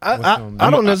I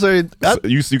don't necessarily.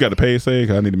 You got to pay say.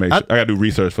 I need to make sure. I got to do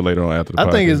research for later on after the podcast.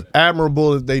 I think it's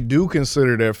admirable if they do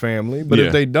consider their family, but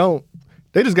if they don't,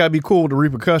 they just got to be cool with the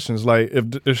repercussions. Like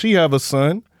if she have a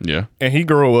son, and he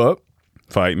grow up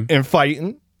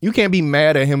fighting. You can't be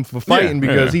mad at him for fighting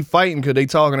because he fighting because they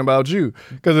talking about you.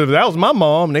 Because if that was my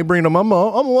mom and they bring up my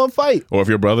mom, I'm gonna want to fight. Or if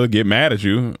your brother get mad at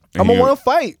you, I'm gonna want to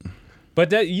fight.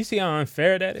 But you see how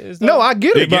unfair that is? Though? No, I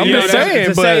get it. But I'm just saying.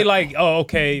 To say like, oh,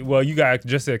 okay, well, you gotta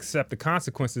just accept the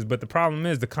consequences. But the problem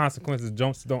is the consequences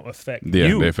don't affect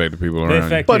you. They affect the people around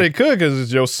you. But it could because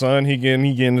it's your son. He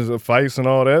getting into fights and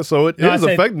all that. So it is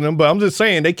affecting them. But I'm just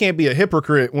saying they can't be a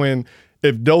hypocrite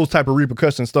if those type of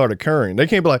repercussions start occurring. They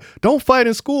can't be like, don't fight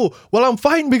in school. Well, I'm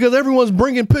fighting because everyone's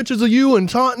bringing pictures of you and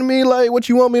taunting me. Like, what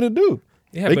you want me to do?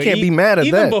 Yeah, they can't be mad at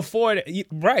even that. Even before that,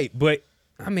 right. But,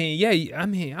 I mean,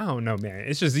 I don't know, man.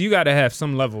 It's just you got to have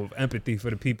some level of empathy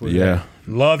for the people that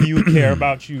love you, care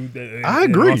about you. I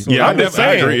agree. I'm just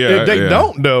saying, if they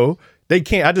don't, though, they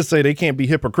can't. I just say they can't be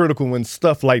hypocritical when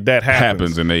stuff like that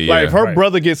happens. And they if her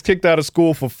brother gets kicked out of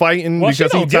school for fighting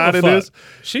because he tired of this.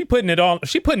 She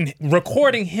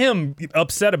recording him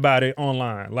upset about it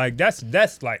online. Like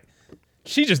that's like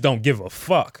she just don't give a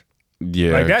fuck.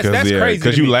 Yeah, like that's crazy.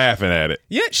 Because you laughing at it.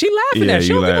 Yeah, she laughing at it.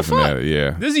 She don't give a fuck. At it,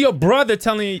 yeah. This is your brother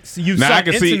telling you now I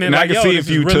can see. intimate. Now like, I can see if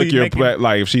you really took your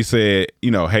like if she said,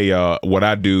 hey, what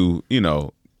I do,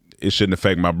 it shouldn't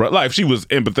affect my brother. Like if she was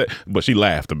empathetic, but she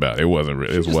laughed about it. It wasn't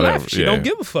real. It's whatever. She don't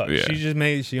give a fuck. Yeah.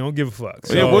 She don't give a fuck.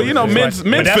 So, men's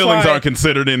feelings aren't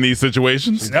considered in these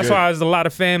situations. That's why there's a lot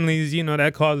of families,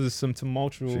 that causes some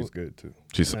tumultuous. She's good too.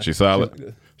 She's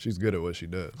solid. She's good at what she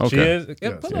does. Okay. She is.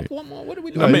 Yeah, pull up one more. What are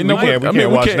we doing? We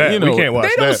can't watch that. We can't watch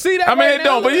that. They don't see that. They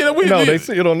don't. But they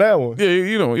see it on that one.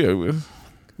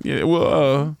 Yeah.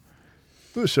 Well,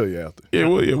 we'll show you after. Yeah.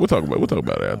 We'll talk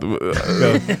about it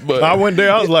after. But I went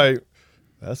there. I was like,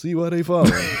 I see why they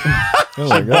follow.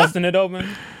 Like, busting it open.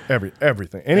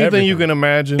 Everything. Anything you can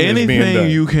imagine. Anything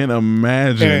you can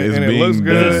imagine is being looks done.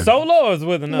 good. Is it solo or is it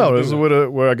with another? No, this is with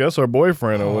I guess her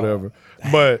boyfriend or whatever.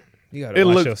 But it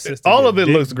looks. All of it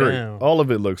looks great. All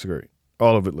of it looks great.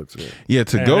 All of it looks great. Yeah,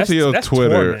 go to your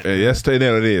Twitter. Yes, it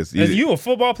is. As you a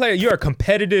football player, you're a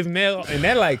competitive male, and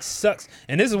that like sucks.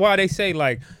 And this is why they say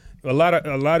like a lot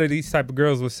of these type of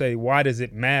girls will say, why does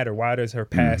it matter? Why does her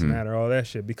past matter? All that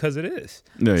shit. Because it is.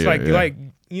 It's like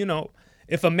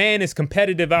if a man is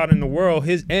competitive out in the world,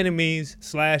 his enemies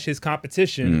 / his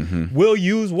competition will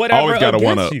use whatever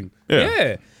against you.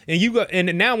 Yeah.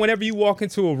 And now whenever you walk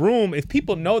into a room, if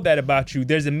people know that about you,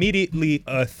 there's immediately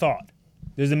a thought.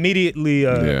 There's immediately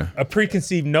a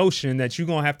preconceived notion that you're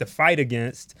going to have to fight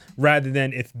against, rather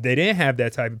than if they didn't have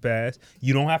that type of past,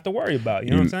 you don't have to worry about it.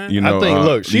 You know what I'm saying? I think,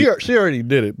 look, she already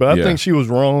did it, but I think she was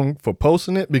wrong for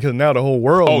posting it because now the whole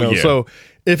world knows. Yeah. So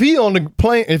if he on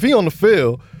the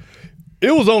field,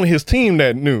 it was only his team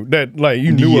that knew that, like,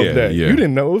 you knew of that. Yeah. You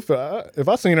didn't know. If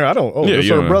I seen her, I don't. It's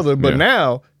her brother. But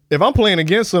now, if I'm playing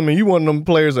against him and you one of them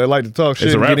players that like to talk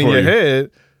shit and get in your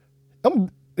head,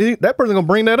 that person gonna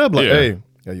bring that up. Like, hey,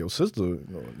 your sister.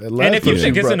 And if you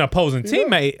think it's an opposing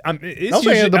teammate, I'm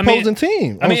saying the opposing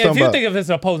team. I mean, if you think if it's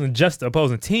just the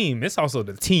opposing team, it's also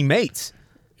the teammates.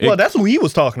 Well, that's what he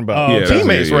was talking about.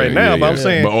 Teammates right now. But I'm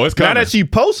saying, now that she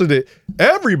posted it,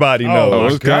 everybody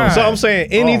knows. So I'm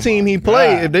saying, any team he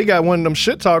played, if they got one of them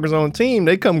shit talkers on the team,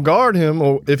 they come guard him.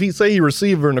 Or if he say he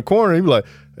received her in the corner, he be like,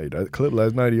 hey, that clip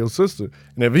last night of your sister.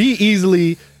 And if he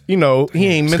easily, he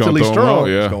ain't mentally strong,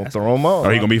 he's going to throw him off.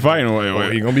 Or he going to be fighting.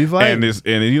 He going to be fighting.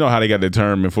 And you know how they got the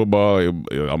term in football,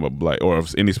 I'm or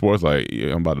if any sports, like,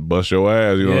 I'm about to bust your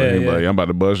ass. Like, I'm about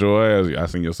to bust your ass. I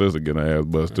seen your sister get her ass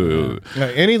bust too.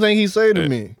 Like, anything he say to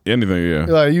me. Anything,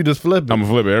 like, you just flip it. I'm going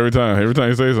to flip it every time. Every time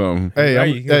you say something. Hey,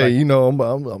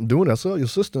 I'm doing that. I saw your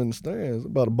sister in the stands.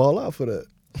 I'm about to ball out for that.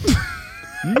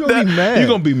 You gonna be mad. You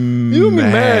gonna be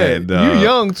mad. You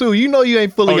young too. You know you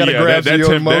ain't fully got to grasp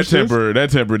your emotions.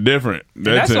 That temper different.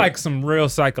 That's like some real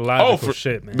psychological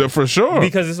shit, man. For sure.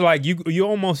 Because it's like you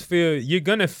almost feel you're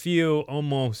gonna feel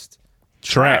almost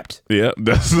trapped. Yeah,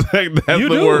 that's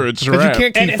the word. Trapped.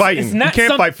 You can't keep fighting. You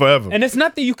can't fight forever. And it's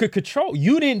nothing you could control.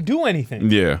 You didn't do anything.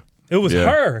 Yeah, it was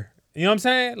her. You know what I'm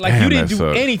saying? Like, you didn't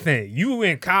do anything. You were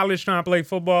in college trying to play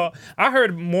football. I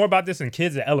heard more about this in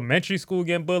kids at elementary school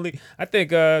getting bullied. I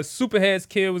think Superhead's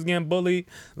kid was getting bullied.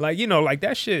 Like, like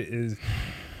that shit is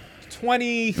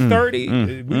 20, 30.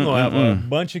 We're going to have a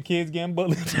bunch of kids getting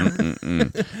bullied.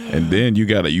 And then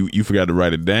you forgot to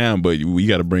write it down, but we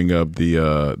got to bring up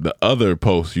the other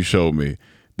post you showed me.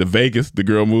 The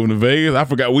girl moving to Vegas. I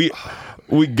forgot.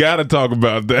 We got to talk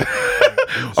about that.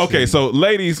 Okay, so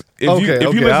ladies, if you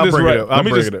listen to this right,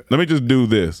 let me just do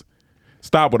this.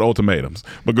 Stop with ultimatums,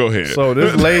 but go ahead. So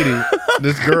this lady,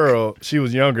 this girl, she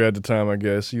was younger at the time, I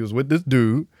guess. She was with this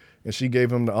dude, and she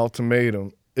gave him the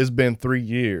ultimatum. It's been 3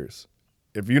 years.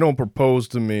 If you don't propose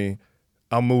to me,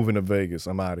 I'm moving to Vegas.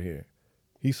 I'm out of here.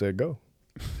 He said, go.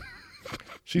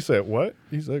 She said, what?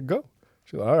 He said, go.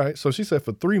 She said, all right. So she said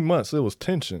for 3 months, it was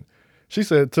tension. She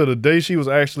said to the day she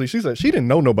said she didn't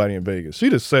know nobody in Vegas. She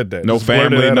just said that. No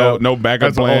family, no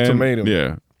backup plan. That's an ultimatum.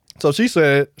 Yeah. So she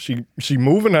said she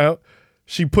moving out.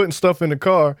 She putting stuff in the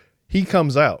car. He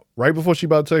comes out right before she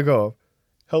about to take off,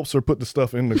 helps her put the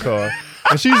stuff in the car.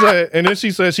 And then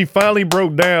she said she finally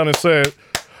broke down and said,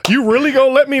 you really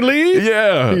gonna let me leave?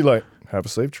 Yeah. He like, have a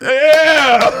safe trip.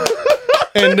 Yeah.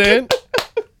 And then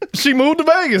she moved to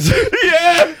Vegas.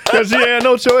 Yeah. Because she had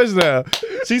no choice now.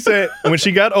 She said when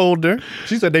she got older,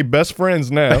 she said they best friends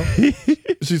now.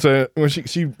 She said when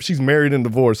she's married and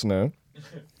divorced now.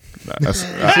 She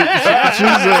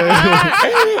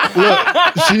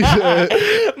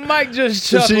said, Mike just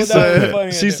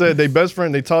chuckled. She said they best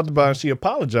friend. They talked about it and she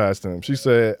apologized to him. She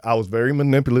said, I was very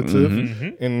manipulative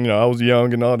and I was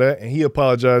young and all that. And he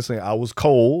apologized saying I was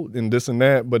cold and this and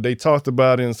that. But they talked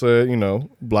about it and said,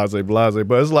 blase, blase.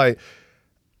 But it's like,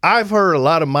 I've heard a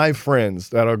lot of my friends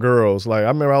that are girls. Like I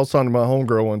remember I was talking to my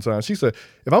homegirl one time. She said,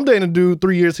 if I'm dating a dude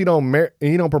 3 years, he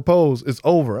don't propose, it's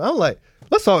over. I'm like,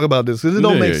 let's talk about this because it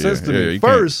don't make sense to me.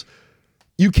 First,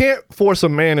 you can't force a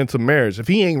man into marriage. If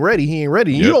he ain't ready, he ain't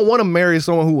ready. You don't want to marry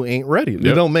someone who ain't ready.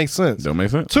 It don't make sense. Don't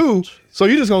make sense. 2, so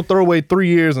you're just going to throw away 3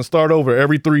 years and start over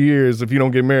every 3 years if you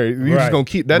don't get married. You're just going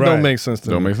to keep, that don't make sense to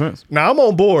me. Don't make sense. Now, I'm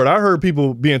on board. I heard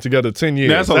people being together 10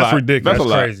 years. That's ridiculous.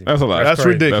 That's crazy. That's a lot. That's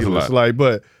ridiculous. That's a lot. Like,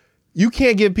 but you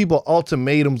can't give people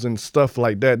ultimatums and stuff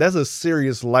like that. That's a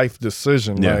serious life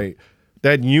decision. Yeah. Like,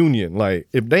 that union, like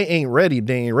if they ain't ready,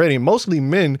 they ain't ready. And mostly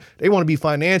men, they want to be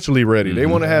financially ready. They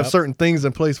want to have certain things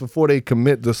in place before they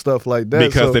commit to stuff like that.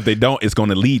 Because if they don't, it's going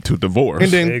to lead to divorce.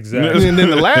 And then, and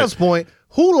then the last point,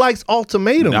 who likes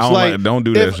ultimatums? Don't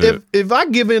do that shit. If I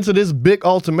give into this big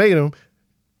ultimatum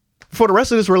for the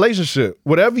rest of this relationship,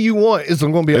 whatever you want is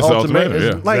going to be an ultimatum.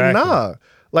 Yeah. Like, nah.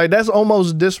 Like, that's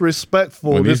almost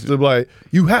disrespectful. Just to like,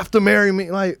 you have to marry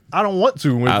me. Like, I don't want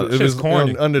to. If it's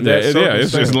corny. Under that circumstance.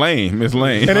 It's just lame. It's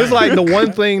lame. And it's like the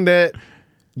one thing that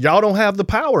y'all don't have the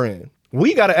power in.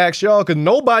 We got to ask y'all because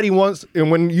nobody wants. And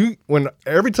when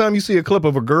every time you see a clip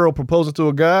of a girl proposing to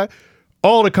a guy,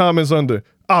 all the comments under,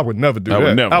 I would never do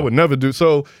that. I would never do.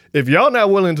 So if y'all not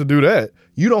willing to do that,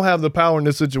 you don't have the power in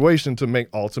this situation to make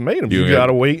ultimatums. You got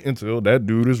to wait until that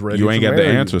dude is ready. You ain't got the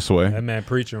answer, Sway. That man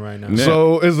preaching right now. Yeah.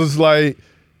 So it's just like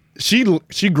she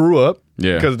grew up.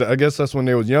 Yeah. Because I guess that's when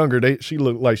they was younger. She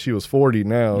looked like she was 40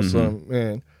 now. So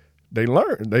man, they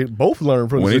learned. They both learned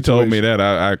from when the situation. When he told me that,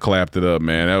 I clapped it up,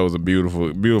 man. That was a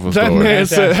beautiful story. That man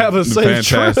said, "Have a safe trip."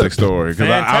 Fantastic story. Because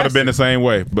I would have been the same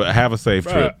way. But have a safe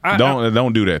trip.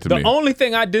 Don't do that to me. The only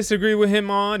thing I disagree with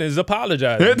him on is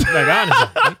apologizing. Like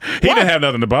honestly, he didn't have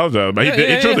nothing to apologize about.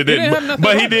 He truly didn't.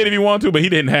 But he did if he wanted to. But he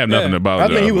didn't have nothing to apologize.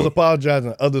 I think he was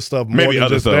apologizing for other stuff. Maybe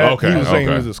other stuff. That. Okay. He was saying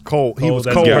he was just cold. He was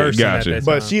cold. Gotcha.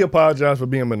 But she apologized for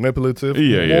being manipulative.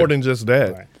 More than just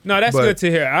that. Right. No, that's good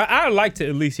to hear. I like to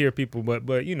at least hear people,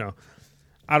 but you know,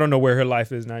 I don't know where her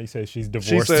life is now. You say she's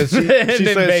divorced. She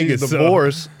said she's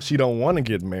divorced. She don't want to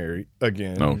get married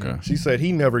again. Okay. She said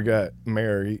he never got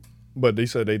married, but they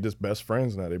said they just best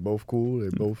friends now. They both cool. They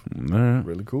both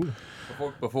really cool.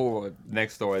 Before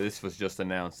next story, this was just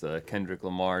announced. Kendrick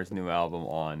Lamar's new album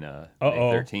on May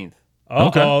 13th.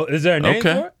 Okay. Is there a name for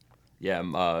it? Yeah,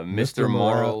 Mr.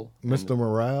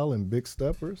 Morale and Big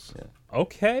Steppers. Yeah.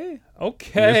 Okay.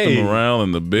 Mr. Morale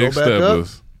and the Big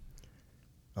Steppers.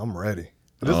 I'm ready.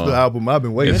 This is the album I've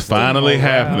been waiting for. It's finally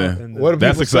happening.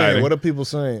 That's exciting. Saying? What are people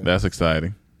saying? That's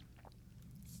exciting.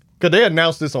 Because they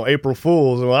announced this on April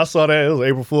Fool's. And when I saw that, it was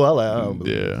April Fool. I was like, I don't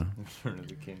believe it. Return of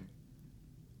the King.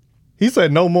 He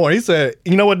said no more. He said,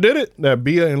 you know what did it? That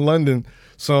Bia in London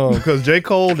song. Because J.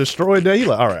 Cole destroyed that. He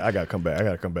like, all right, I got to come back.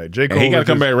 J. Cole. He got to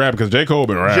come back rap because J. Cole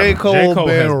been rapping. J. Cole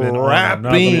been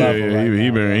rapping.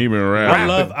 He been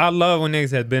rapping. I love when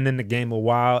niggas have been in the game a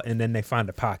while and then they find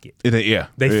a pocket. Yeah.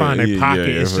 They find their pocket.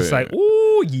 It's just like,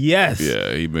 ooh, yes.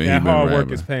 Yeah, he been that hard rapping.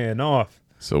 work is paying off.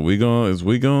 So we gonna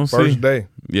see? First day.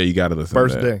 Yeah, you got to listen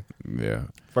First to that. day. Yeah.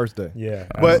 First day. Yeah,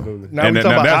 but absolutely.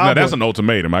 Now that's an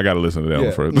ultimatum. I got to listen to that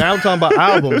one first. Now I'm talking about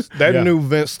albums. That new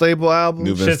Vince Staples album.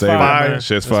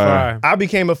 Shit's fire. I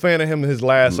became a fan of him in his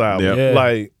last album.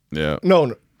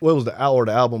 No, what was the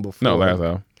album before? No, last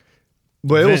album.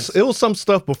 But it was some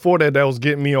stuff before that was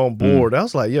getting me on board. I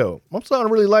was like, yo, I'm starting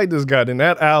to really like this guy. Then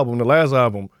that album, the last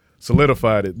album,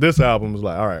 solidified it. This album was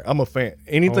like, all right, I'm a fan.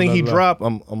 Anything he dropped,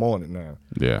 I'm on it now.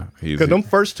 Yeah, because them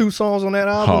first 2 songs on that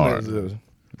album,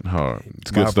 hard.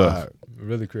 It's good stuff.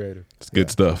 Really creative. It's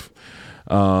good stuff.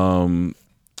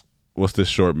 What's this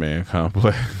short man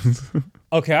complex?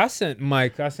 Okay, I sent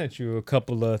you a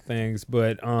couple of things,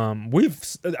 but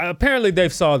apparently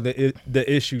they've solved the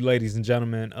issue, ladies and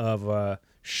gentlemen, of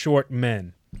short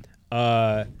men.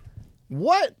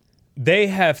 What? They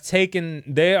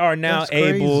are now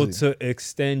able to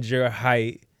extend your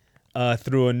height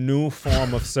through a new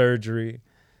form of surgery.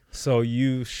 So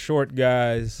you short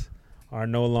guys are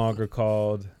no longer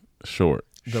called short.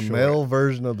 The male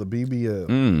version of the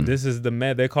BBL. This is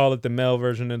they call it the male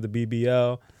version of the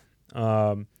BBL.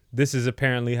 This is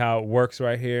apparently how it works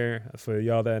right here for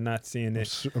y'all that are not seeing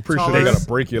it. I'm pretty sure they got to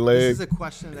break your leg. This is a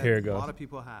question that a lot of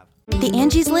people have. The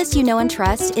Angie's List you know and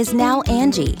trust is now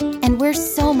Angie, and we're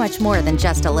so much more than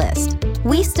just a list.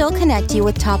 We still connect you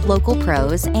with top local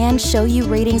pros and show you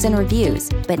ratings and reviews,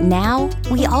 but now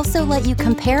we also let you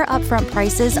compare upfront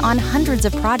prices on hundreds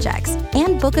of projects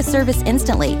and book a service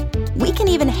instantly. We can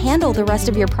even handle the rest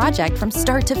of your project from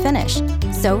start to finish.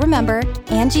 So remember,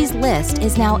 Angie's List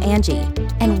is now Angie,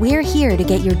 and we're here to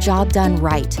get your job done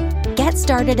right. Get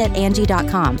started at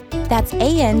Angie.com. That's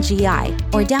ANGI,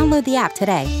 or download the app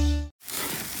today.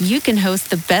 you can host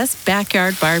the best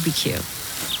backyard barbecue.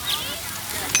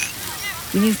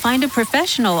 When you find a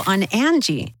professional on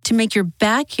Angie to make your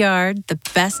backyard the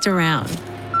best around.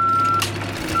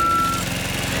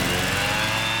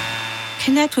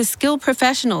 Connect with skilled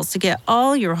professionals to get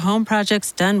all your home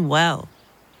projects done well.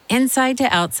 Inside to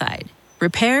outside,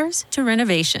 repairs to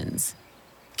renovations.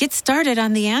 Get started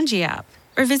on the Angie app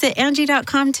or visit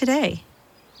Angie.com today.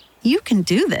 You can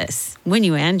do this when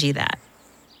you Angie that.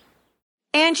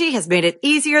 Angie has made it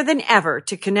easier than ever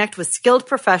to connect with skilled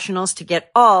professionals to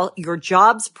get all your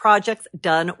jobs projects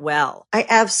done well. I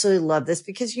absolutely love this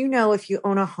because, you know, if you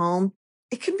own a home,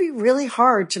 it can be really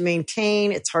hard to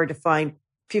maintain. It's hard to find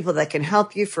people that can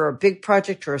help you for a big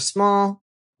project or a small.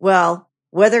 Well,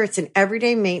 whether it's in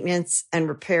everyday maintenance and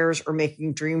repairs or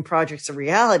making dream projects a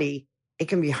reality, it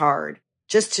can be hard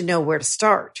just to know where to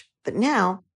start. But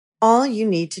now, all you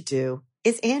need to do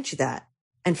is Angie that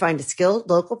and find a skilled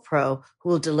local pro who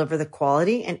will deliver the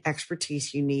quality and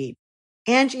expertise you need.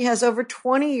 Angie has over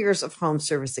 20 years of home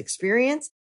service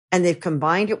experience, and they've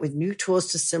combined it with new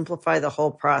tools to simplify the whole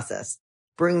process.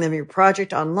 Bring them your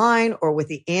project online or with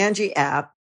the Angie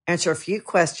app, answer a few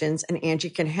questions, and Angie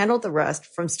can handle the rest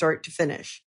from start to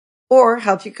finish. Or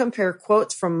help you compare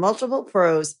quotes from multiple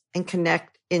pros and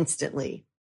connect instantly,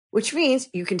 which means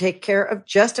you can take care of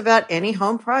just about any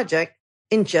home project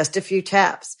in just a few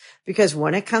taps. Because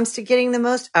when it comes to getting the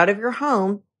most out of your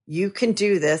home, you can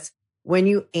do this when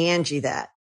you Angie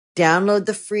that. Download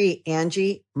the free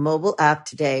Angie mobile app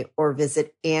today or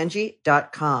visit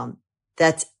Angie.com.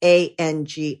 That's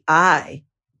ANGI.com.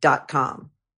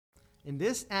 In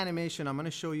this animation, I'm going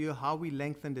to show you how we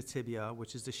lengthen the tibia,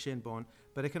 which is the shin bone,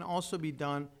 but it can also be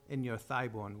done in your thigh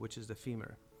bone, which is the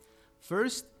femur.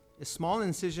 First, a small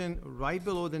incision right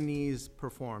below the knee is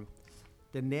performed.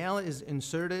 The nail is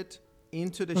inserted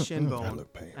into the shin bone,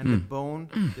 and the bone,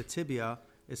 the tibia,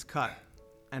 is cut,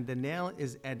 and the nail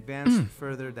is advanced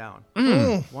further down.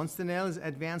 Once the nail is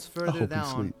advanced further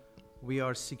down, we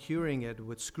are securing it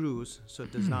with screws so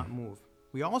it does not move.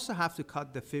 We also have to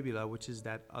cut the fibula, which is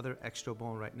that other extra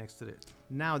bone right next to it.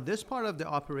 Now, this part of the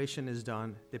operation is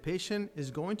done. The patient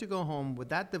is going to go home with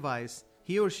that device.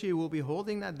 He or she will be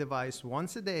holding that device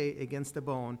once a day against the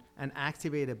bone and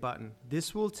activate a button.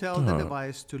 This will tell the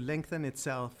device to lengthen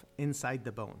itself inside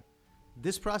the bone.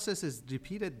 This process is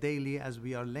repeated daily as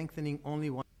we are lengthening only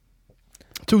one.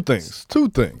 Two things.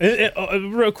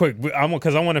 Real quick,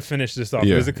 because I want to finish this off.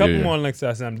 There's a couple more links to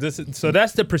that. So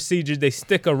that's the procedure. They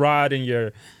stick a rod in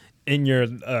your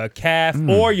calf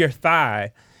or your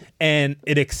thigh, and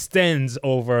it extends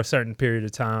over a certain period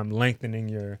of time, lengthening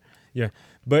your.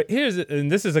 But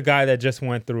this is a guy that just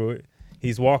went through it.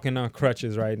 He's walking on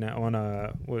crutches right now on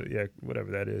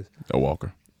whatever that is. A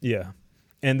walker. Yeah,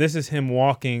 and this is him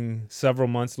walking several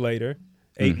months later,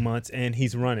 8 months, and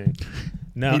he's running.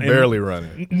 Now, barely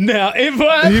running. Now, in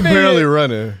my opinion, barely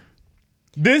running.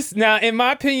 In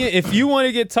my opinion, if you want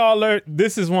to get taller,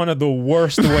 this is one of the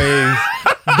worst ways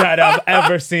that I've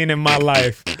ever seen in my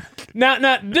life.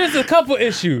 Now, there's a couple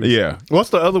issues. Yeah. What's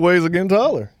the other ways of getting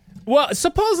taller? Well,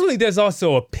 supposedly there's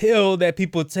also a pill that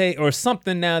people take or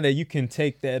something now that you can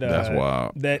take that. That's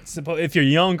wild. If you're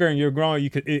younger and you're growing,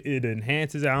 it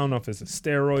enhances it. I don't know if it's a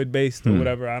steroid based or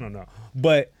whatever. I don't know.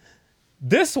 But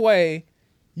this way,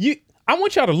 I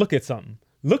want y'all to look at something.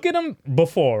 Look at him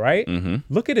before, right? Mm-hmm.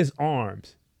 Look at his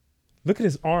arms. Look at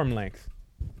his arm length.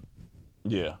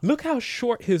 Yeah. Look how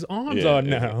short his arms are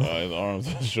now. His arms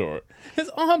are short. His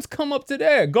arms come up to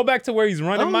there. Go back to where he's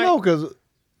running, I don't know, because...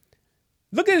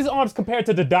 Look at his arms compared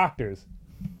to the doctor's.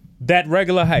 That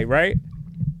regular height, right?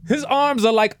 His arms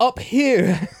are like up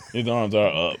here. His arms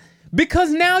are up.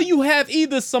 Because now you have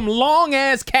either some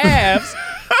long-ass calves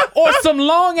or some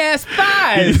long-ass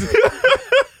thighs.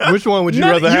 Which one would you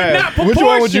rather have? Which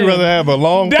one would you rather have? A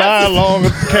long thigh, long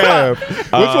calf?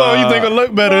 Which one you think would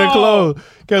look better in clothes?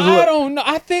 I don't know.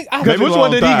 I think. Which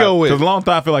one did he go with? Because long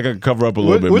thigh, I feel like I can cover up a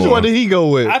little bit more. Which one did he go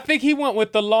with? I think he went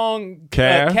with the long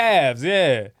calves.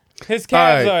 Yeah, his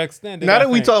calves are extended. Now that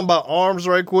we talking about arms,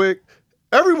 right quick,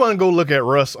 everyone go look at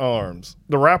Russ' arms.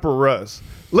 The rapper Russ.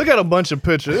 Look at a bunch of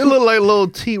pictures. It look like little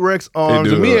T-Rex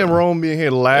arms. And me and Rome being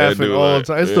here laughing all the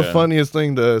time. It's the funniest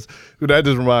thing to us. That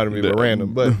just reminded me of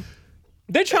random. But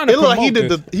they're trying to promote he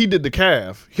did the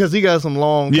calf because he got some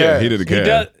long calves. Yeah, he did the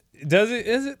calf. Does it?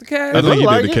 Is it the calf? I think he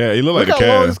did the calf. He looked like a calf. Look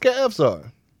how long his calves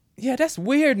are. Yeah, that's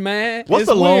weird, man. What's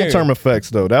the long-term effects,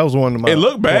 though? That was one of my... It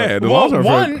looked bad.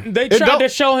 They tried to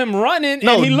show him running,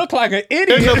 and he looked like an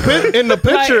idiot. In the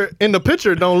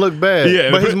picture, it don't look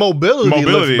bad. But his mobility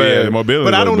looks bad. Yeah, mobility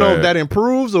but I don't know bad. if that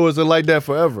improves, or is it like that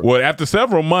forever? Well, after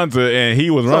several months, and he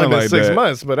was running like 6 that.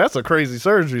 months, but that's a crazy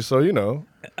surgery, so, you know.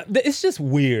 It's just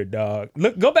weird, dog.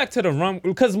 Look, go back to the run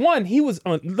because one, he was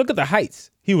on. Look at the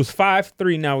heights. He was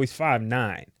 5'3", now he's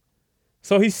 5'9".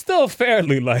 So he's still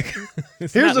fairly like.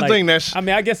 Here's the thing I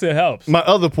mean, I guess it helps. My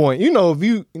other point, if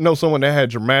you know someone that had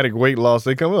dramatic weight loss,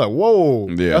 they come like, whoa,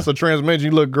 that's a transformation.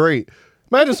 You look great.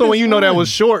 Imagine someone that was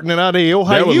short and then out of your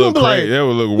height. You would be like, that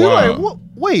would look wild. Like,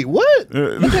 wait, what?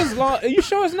 Look at his long. Are you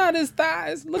sure it's not his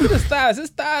thighs? Look at his thighs. His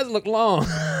thighs look long.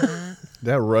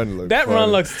 That run looks. That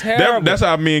run looks terrible. That's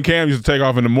how me and Cam used to take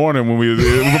off in the morning when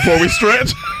before we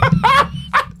stretch.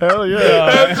 Hell yeah.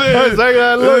 That's exactly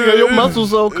how it looks. Your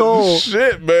muscles so cold.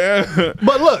 Shit, man.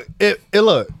 But look,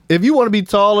 if you want to be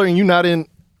taller and you're not in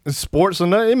sports or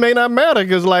nothing, it may not matter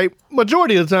because like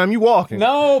majority of the time you walking.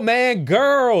 No, man,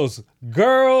 girls. Women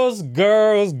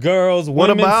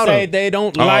about say them? they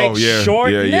don't like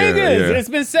short niggas. Yeah. It's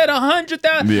been said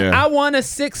 100,000. Yeah. I want a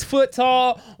 6 foot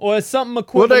tall or something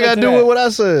equivalent. What they got to do with what I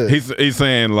said? He's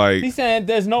saying like He's saying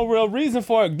there's no real reason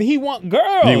for it. He want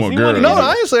girls. He want girls. No,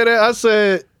 I didn't say that. I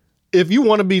said if you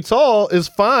want to be tall, it's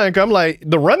fine. 'Cause I'm like,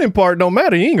 the running part don't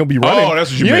matter. You ain't gonna be running. Oh,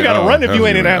 that's what you ain't meant. got to run if you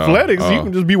ain't in That's what athletics. you meant. You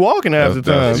can just be walking half the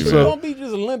time. You So don't be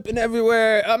just limping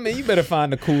everywhere. I mean, you better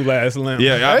find a cool ass limp.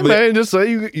 Yeah, hey man, just say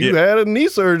you had a knee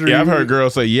surgery. Yeah, I've heard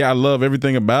girls say, "Yeah, I love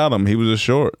everything about him. He was just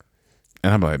short."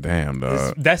 And I'm like, "Damn,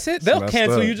 dog." That's it. They'll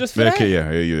cancel you just for that.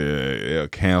 They'll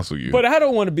cancel you. But I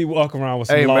don't want to be walking around with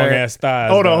some long ass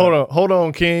thighs. Hold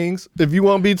on, Kings. If you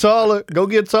want to be taller, go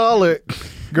get taller.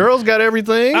 Girls got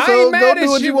everything, I so ain't mad go at do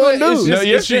what you, you want to but it's do.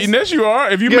 just- Yes, you are.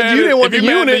 If you Yeah, mad, you didn't want if the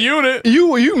you mad at unit. the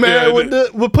unit, You mad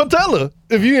with patella.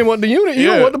 If you didn't want the unit, you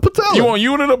don't want the patella. You want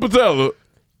unit or patella?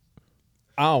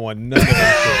 I don't want none of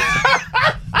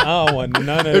that shit. I don't want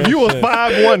none of that If you was shit.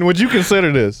 5'1", would you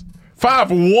consider this?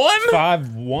 5'1"?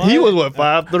 5'1"? He was what,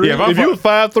 5'3"? Yeah, if you was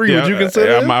 5'3", would you consider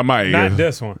it? I might. Not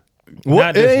this one. What? Not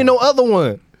It this ain't no other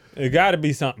one. It got to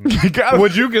be something.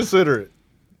 Would you consider it?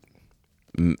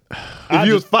 If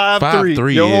you was 5'3",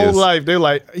 5'3" your whole is- life, they're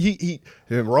like, he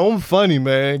Rome funny,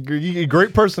 man.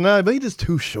 Great personality, but he just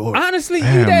too short. Honestly, you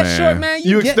Damn, that man. short, man.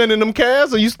 You get- extending them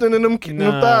calves or you extending them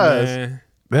thighs? Man.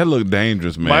 That looked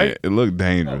dangerous, man. Mike? It looked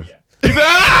dangerous.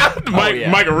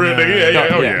 Mike a real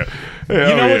nigga. Yeah.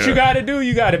 You know what you got to do?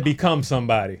 You got to become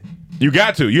somebody. You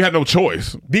got to. You had no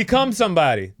choice. Become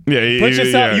somebody. Yeah. Put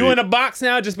yourself. You yeah. in a box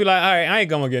now. Just be like, all right, I ain't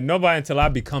gonna get nobody until I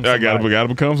become somebody. I gotta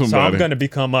become somebody. So I'm gonna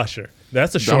become Usher.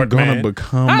 That's a short gonna man.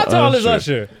 become How tall is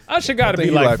Usher. Usher? Usher got to I be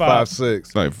think he like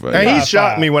 5'6". Like five. And he 5'5".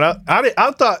 shocked me when I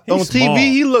thought He's on TV small.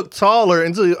 he looked taller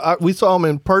until we saw him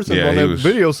in person Yeah, on he that was-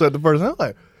 video set the first time. I'm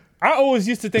like, I always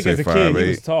used to think Say as a kid he 5'8".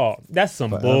 was tall. That's some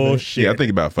bullshit. Yeah, I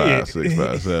think about 5'6",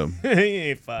 5'7". He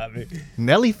ain't 5'8".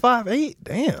 Nelly 5'8"?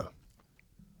 Damn.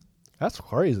 That's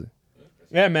crazy.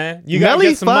 Yeah, man. You gotta Nelly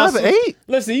get some muscles. 5'8"?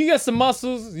 Listen, you get some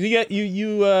muscles. You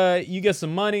get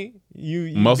some money.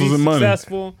 You Muscles be and money.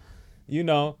 successful. You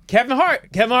know, Kevin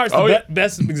Hart's Oh, the yeah.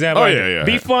 best example. Oh, right yeah, there. yeah.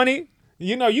 Be funny.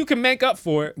 You know, you can make up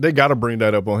for it. They got to bring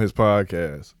that up on his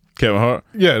podcast. Kevin Hart.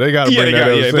 Yeah, they got to bring that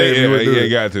up. They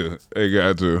got to. They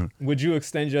got to. Would you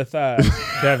extend your thighs,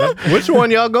 Kevin? Which one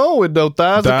y'all going with though?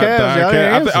 Thighs or calves? Y'all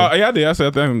didn't answer. Yeah, I did. I said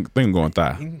I think I'm going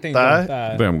thigh. You think Thigh? on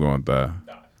thighs. I think I'm going thigh.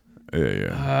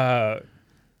 Yeah.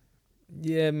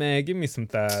 Yeah, man. Give me some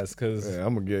thighs, cause Yeah,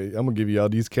 I'm gonna give y'all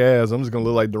these calves. I'm just gonna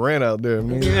look like Durant out there,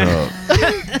 man.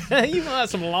 you want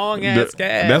some long ass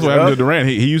calves. That's what happened to Durant.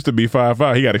 He used to be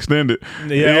 5'5". He got extended.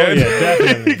 Yeah,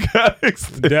 definitely. He got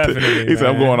extended. Definitely, He said,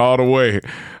 "I'm man. going all the way.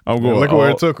 I'm going." Look where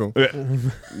it took him. to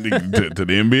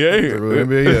the NBA.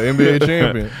 NBA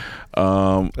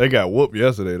champion. They got whooped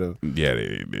yesterday though. Yeah,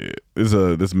 they did.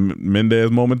 This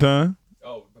Mendez moment time.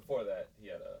 Oh, before that, he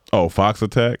had a. Oh, Fox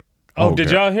attack. Oh, did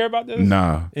God. y'all hear about this?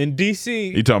 Nah. In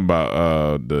DC. You talking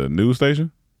about the news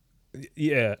station?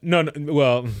 Yeah. No,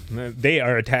 well, they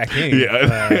are attacking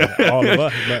Yeah. all of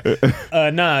us.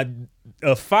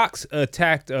 But, fox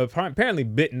attacked, apparently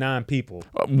bit 9 people.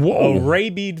 Whoa.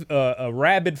 A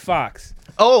rabid fox.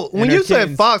 Oh, when And you her said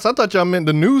kittens. Fox, I thought y'all meant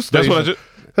the news That's station. what I just.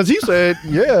 Because he said,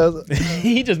 yeah.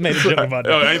 He just made a joke about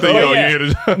that. Oh, I think Oh, you yeah. hear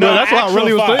the- No, that's what I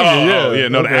really was actual thinking. Fox. Yeah, Oh, yeah,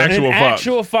 no, the Okay. actual An Fox.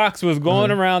 actual fox was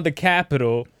going around the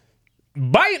Capitol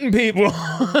biting people.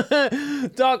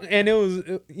 And it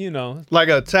was, Like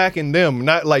attacking them,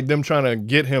 not like them trying to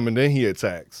get him and then he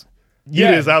attacks.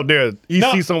 Yeah. He is out there. He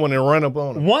No. sees someone and run up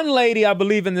on him. One lady, I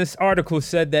believe in this article,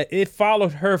 said that it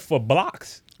followed her for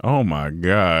blocks. Oh my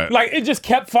God. Like it just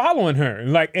kept following her,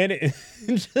 and it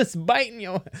just biting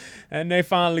you. And they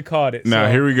finally caught it. Now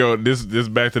So- here we go. This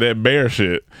back to that bear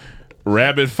shit.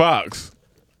 Rabid fox.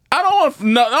 I don't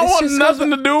want just nothing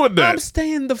to do with that. I'm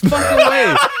staying the fuck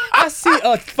away. I see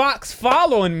a fox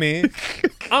following me,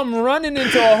 I'm running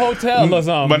into a hotel or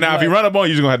something. But now, if you run up on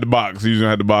you, you're gonna have to box. You're gonna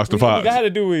have to box the fox. You gotta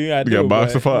do what you gotta do. You gotta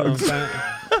box the but, fox. you know what I'm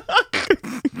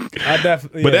saying? I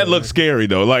definitely. But that looks scary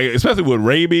though, like especially with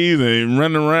rabies and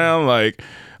running around. Like,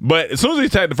 but as soon as he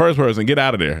attacked the first person, get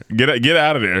out of there. Get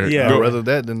out of there. Yeah, I'd rather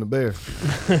that than the bear.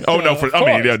 Oh no,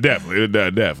 yeah,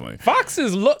 definitely.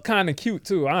 Foxes look kind of cute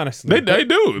too, honestly. They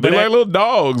do. They like little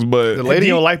dogs. But the lady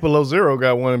on Life Below Zero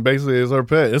got one, and basically is her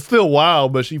pet. It's still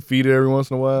wild, but she feed it every once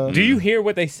in a while. Do you hear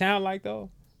what they sound like though?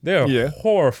 They're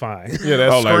horrifying. Yeah,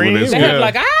 that scream. They have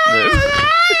like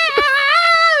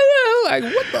like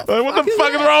what the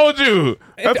fuck is wrong with you?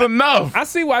 That's enough. I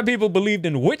see why people believed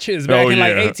in witches back in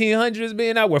like 1800s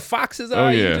being out where foxes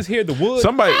are. You just hear the woods.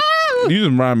 Somebody, you just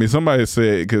remind me. Somebody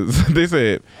said because they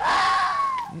said,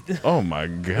 "Oh my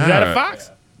god, is that a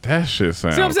fox?" That shit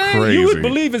sounds See what I'm saying? crazy. You would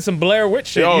believe in some Blair Witch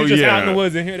shit. You just out in the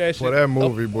woods and hear that shit. Well, that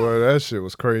movie, boy, that shit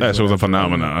was crazy. That shit was a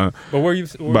phenomenon. But where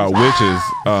about witches?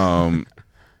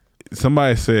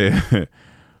 Somebody said,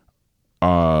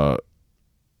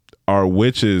 "Are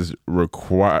witches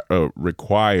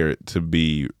required to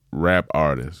be rap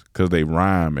artists because they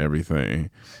rhyme everything?"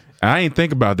 And I ain't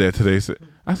think about that today.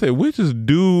 I said witches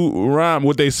do rhyme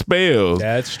with their spells.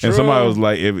 That's true. And somebody was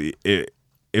like,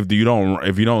 if you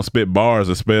don't spit bars,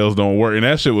 the spells don't work. And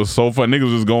that shit was so fun.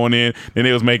 Niggas was going in and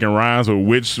they was making rhymes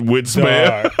with witch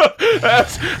spell. I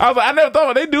was like, I never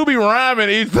thought they do be rhyming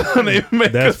each time they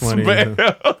make a spell.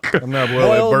 I'm not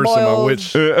well versed in my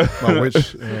witch.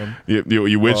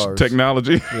 Your witch bars.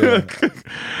 Technology. Yeah.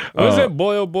 What is it?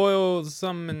 Boil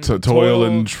something. Toil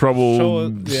and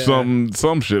trouble. Yeah.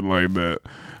 Some shit like that.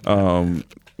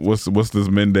 What's this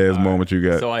Mendez moment you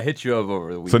got? So I hit you up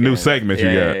over the weekend. It's a new segment you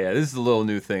got. Yeah, this is a little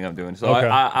new thing I'm doing. So Okay.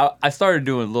 I started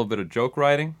doing a little bit of joke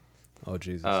writing. Oh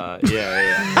Jesus.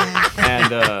 Yeah.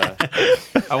 And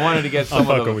I wanted to get some I'm of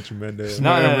fucking them. with you, Mendez.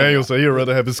 No. Emmanuel said he'd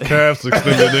rather have his calves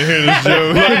extended than hear this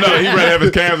joke. No, he'd rather have his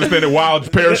calves extended while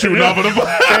parachuting off of the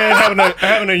and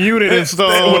having a unit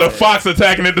installed with a fox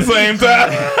attacking at the same time.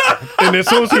 And as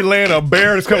soon as he land, a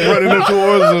bear is coming running in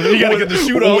towards him. He got to get the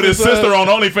shoot off with his sister on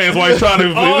OnlyFans while he's trying to.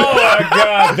 Oh my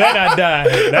God! Then I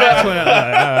died. That's when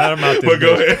I'm out there. But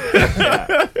go ahead.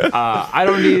 I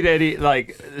don't need any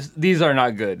these are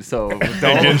not good. So don't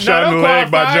Getting shot in the leg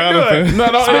by Jonathan. No,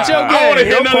 Spit your I want to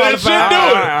game. hear none of that shit. Do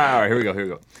it. All right, here we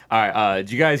go. All right,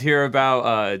 did you guys hear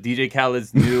about DJ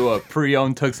Khaled's new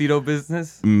pre-owned tuxedo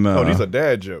business? No. Oh, these are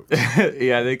dad jokes.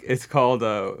 Yeah, I think it's called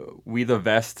We the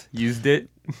Vest Used It.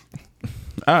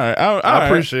 All right, I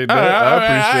appreciate that.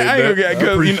 I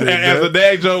appreciate that. As a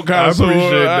dad joke connoisseur, I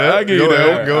appreciate that. I give you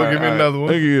that. Go give me another one.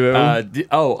 I give you that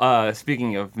one.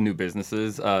 Speaking of new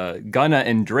businesses, Gunna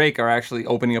and Drake are actually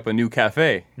opening up a new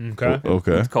cafe. Okay.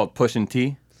 Okay. It's called Pushin'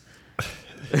 T.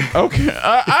 Okay.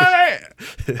 All right.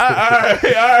 Okay.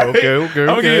 I'ma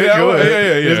give you that Go one.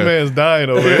 ahead. Yeah. This man's dying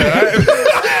over here.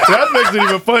 That makes it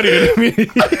even funnier to me.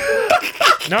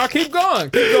 No, keep going.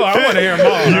 I want to hear them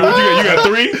all. What you got? You got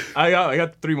three? I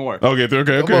got three more. Okay.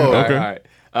 All right.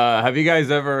 Have you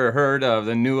guys ever heard of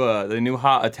the new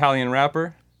hot Italian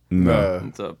rapper? No.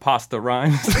 It's a Pasta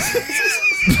Rhymes.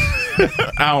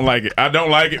 I don't like it. I don't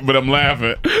like it, but I'm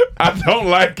laughing. I don't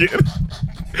like it.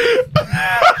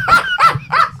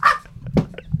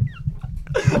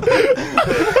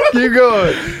 Keep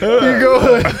going.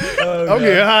 I'm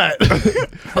getting hot.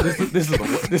 This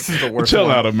is the worst. Chill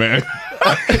one. out, man.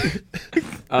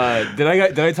 Did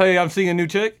I tell you I'm seeing a new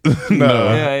chick?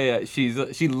 No. Yeah.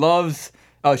 She loves.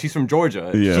 Oh, she's from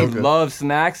Georgia. Yeah. She Okay. loves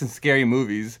snacks and scary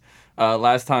movies.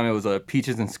 Last time it was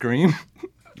Peaches and Scream.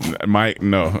 Mike,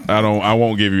 no, I don't. I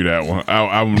won't give you that one.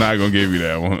 I'm not gonna give you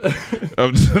that one.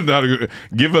 I'm just not gonna,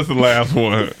 give us the last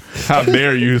one. How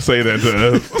dare you say that to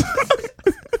us?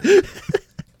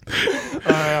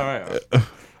 All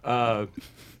right.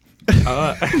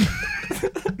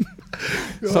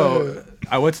 So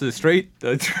I went to the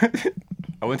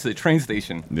train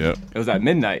station. Yeah. It was at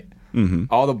midnight. Mm-hmm.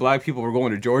 All the black people were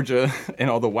going to Georgia, and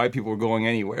all the white people were going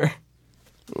anywhere.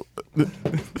 I'm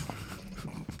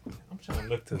trying to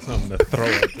look to something to throw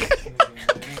at this.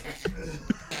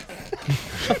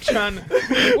 I'm trying to.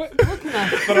 What can I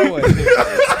throw at this?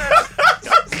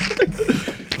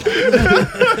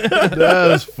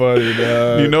 That's funny,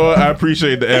 dog. You know what? I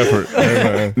appreciate the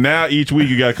effort. Now each week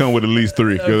you gotta come with at least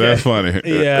three because that's funny.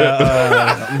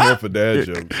 Yeah. I'm here for dad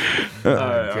jokes. All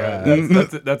right.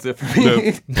 That's it for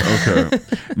me. Okay.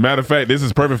 Matter of fact, this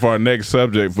is perfect for our next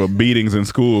subject for beatings in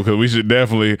school because we should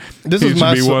definitely. This he is should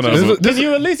my be one of them. Did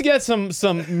you at least get some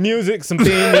music, some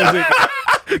theme music?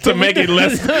 To make it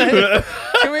less.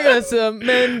 Can we get some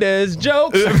Mendez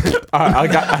jokes? I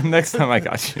got next time. I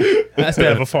got you. That's to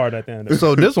have a fart at the end.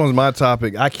 So this one's my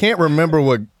topic. I can't remember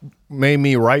what made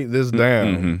me write this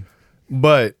down.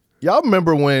 But y'all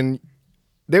remember when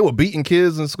they were beating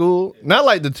kids in school? Not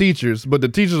like the teachers, but the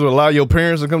teachers would allow your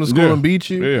parents to come to school and beat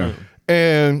you. Yeah.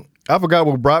 And I forgot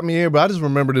what brought me here, but I just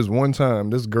remember this one time,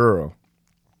 this girl,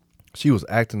 she was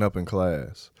acting up in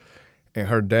class, and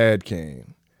her dad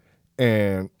came,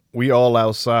 and we all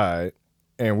outside,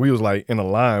 and we was like in a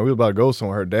line. We was about to go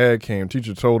somewhere. Her dad came.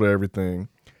 Teacher told her everything.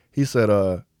 He said,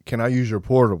 can I use your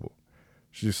portable?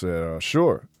 She said,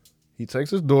 sure. He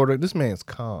takes his daughter. This man's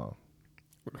calm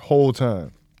the whole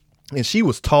time. And she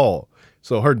was tall.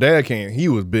 So her dad came. He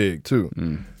was big too.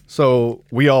 So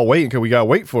we all waiting because we got to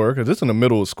wait for her because it's in the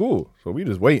middle of school. So we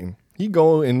just waiting. He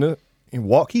go in the and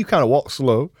walk. He kind of walked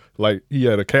slow, like he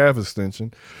had a calf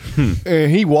extension.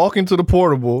 And he walk into the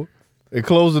portable and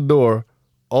close the door.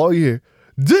 All you hear,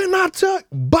 didn't I tell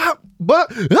bop,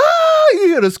 bop, ah! You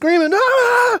hear the screaming,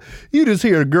 ah! You just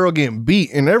hear a girl getting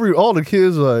beat. And all the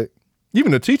kids like,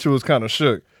 even the teacher was kind of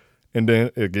shook. And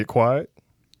then it get quiet.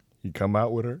 He come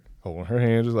out with her, holding her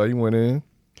hand just like he went in.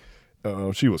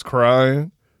 She was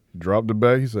crying. He dropped the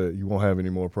bag. He said, you won't have any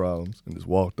more problems. And just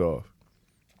walked off.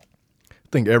 I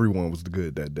think everyone was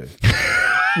good that day.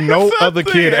 No other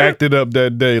kid acted up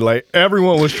that day. Like,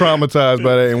 everyone was traumatized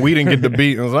by that, and we didn't get the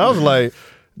beatings. And I was like,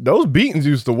 those beatings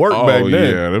used to work back then.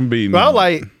 Yeah, them beatings. But I was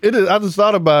like, I just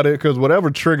thought about it because whatever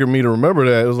triggered me to remember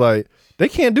that, it was like, they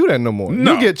can't do that no more.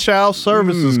 No. You get child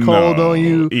services called on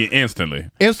you. Instantly.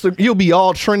 You'll be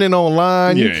all trending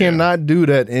online. You cannot do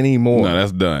that anymore. No,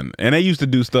 that's done. And they used to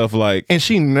do stuff like... And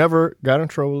she never got in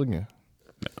trouble again.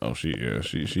 Oh, she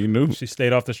knew. She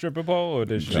stayed off the stripper pole, or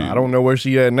did she? I don't know where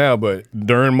she at now, but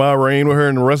during my reign with her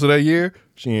and the rest of that year,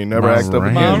 she ain't never act up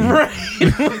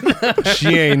again.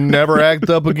 She ain't never act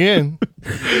up again.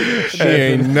 She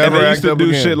ain't never and they act used to up do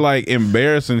again. shit like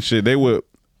embarrassing shit. They would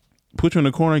put you in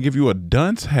the corner and give you a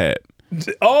dunce hat.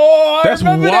 Oh, That's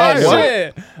remember that wild.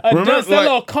 shit. That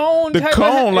little cone. The type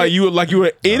cone, of like you were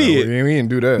an idiot. We didn't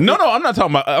do that. No, I'm not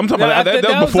talking about. I'm talking about that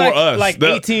was before like, us. like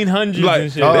 1800s like,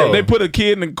 and shit. They put a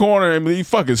kid in the corner and be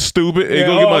fucking stupid and Yeah,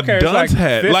 go give him okay, a it's dunce like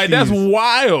hat. 50s. Like, that's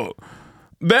wild.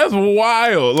 That's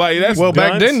wild. Like, that's Well,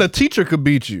 back dunce. then the teacher could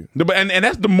beat you. And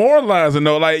that's demoralizing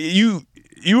though. Like you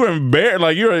were embarrassed.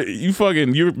 Like you're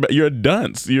a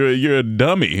dunce. You're a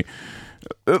dummy.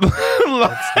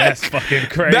 That's fucking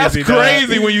crazy. That's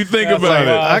crazy when you think about it.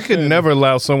 I could never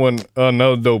allow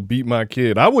another adult beat my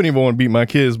kid. I wouldn't even want to beat my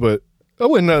kids, but I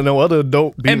wouldn't let no other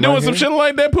adult beat And my doing some kid. shit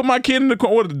like that, put my kid in the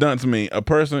corner. What does dunce mean? A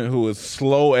person who is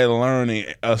slow at learning,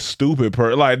 a stupid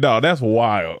person. Like, dog, that's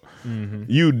wild.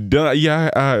 You done?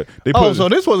 Yeah. They put, So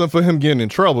this wasn't for him getting in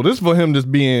trouble. This is for him just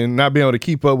not being able to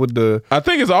keep up with the. I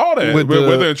think it's all that.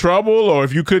 Whether in trouble or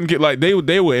if you couldn't get they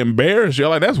would embarrass you.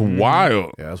 Like, that's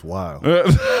wild. Yeah, that's wild.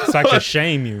 It's like to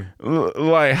shame you.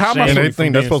 Like, how And they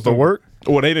think that's supposed to work?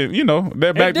 Well, they didn't.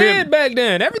 That back It then. did back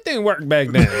then. Everything worked back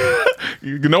then.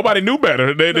 Nobody knew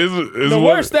better. The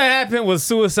worst that happened was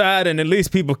suicide, and at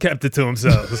least people kept it to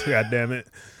themselves. God damn it.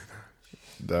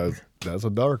 That's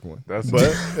a dark one. That's a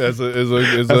good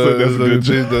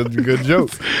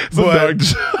joke. It's a dark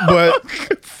joke. But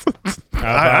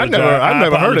I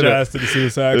never heard of that. To the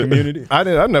suicide community. I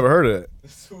never heard of that.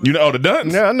 You know the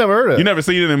dunce? Yeah, I never heard of it. You never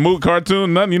seen it in movie,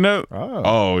 cartoon, nothing. You know?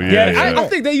 Oh yeah. I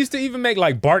think they used to even make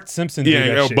like Bart Simpson. Do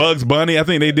that shit. Bugs Bunny. I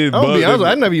think they did. I'll be honest,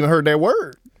 I never even heard that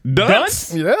word.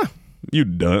 Dunce? Yeah. You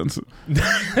dunce. I'm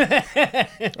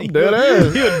dead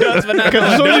ass. You a dunce for not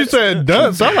Because as soon as you dunce. said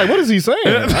dunce, I'm like, what is he saying?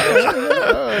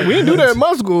 We didn't do that in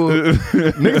my school.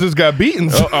 Niggas just got beaten.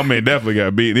 Oh, I mean, definitely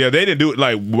got beat. Yeah, they didn't do it.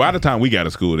 Like, by the time we got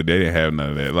to school, they didn't have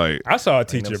none of that. Like, I saw a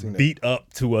teacher beat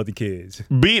up two other kids.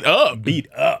 Beat up? Beat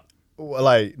up.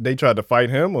 Like, they tried to fight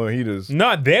him, or he just...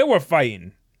 No, they were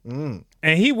fighting. And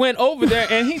he went over there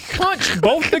and he punched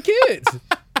both the kids.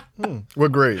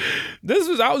 What grade?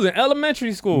 I was in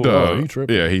elementary school. he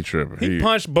tripping. Yeah, he tripping. He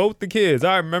punched both the kids.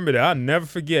 I remember that. I'll never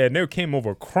forget. And they came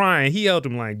over crying. He held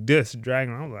them like this,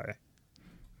 dragging them. I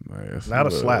was like, Not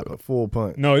a slap, a full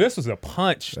punch. no, this was a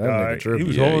punch. That nigga Dog. tripping. He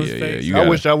was Yeah, holding yeah, his yeah. face. You I gotta-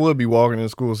 wish I would be walking in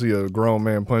school, see a grown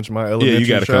man punch my elementary Yeah, you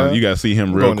gotta child. come. You gotta see him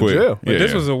I'm real going to quick. jail. But Yeah.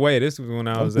 this was This was when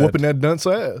I was at Whooping that dunce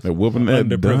ass. They're whooping that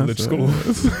underprivileged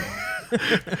dunce. school.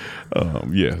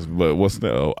 Yes, but what's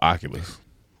the Oculus?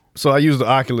 So I used the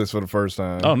Oculus for the first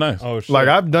time. Oh, nice. Oh, shit. Like,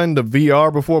 I've done the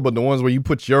VR before, but the ones where you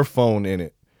put your phone in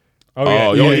it.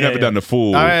 Oh, you never done the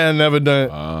full. I ain't never done.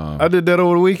 I did that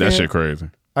over the weekend. That shit crazy.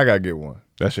 I gotta get one.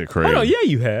 That shit crazy. Oh, no, yeah,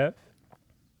 you have.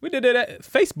 We did it.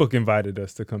 Facebook invited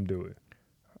us to come do it.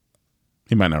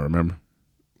 He might not remember.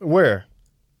 Where?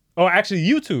 Oh, actually,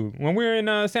 YouTube when we were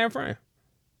in San Fran.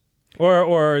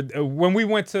 Or when we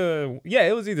went to,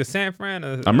 it was either San Fran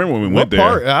or... I remember when we went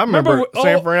there. I remember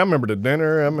San Fran. I remember the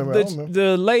dinner. I remember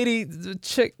the lady, the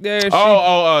chick there.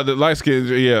 The light skin.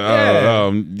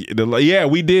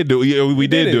 We did do. We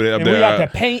did do that up and there. we got to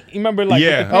paint. You remember, like,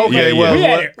 okay. we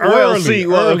had it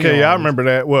early. I remember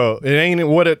that. Well, it ain't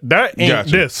what it. That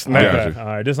ain't this. All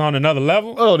right, this on another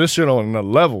level. Oh, this shit on another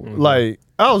level. Like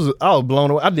I was blown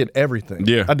away. I did everything.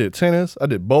 Yeah, I did tennis. I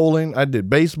did bowling. I did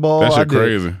baseball. That shit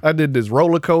crazy. I did this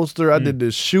roller coaster. I did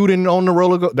this shooting on the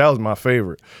roller coaster. That was my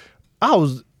favorite. I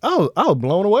was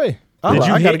blown away. Did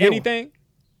you hit anything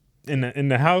in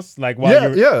the house? Like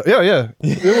while yeah. It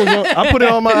was I put it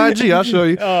on my IG. I'll show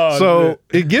you. So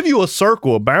it give you a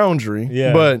circle, a boundary.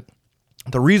 Yeah. But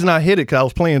the reason I hit it because I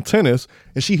was playing tennis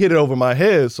and she hit it over my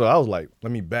head. So I was like,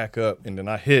 let me back up, and then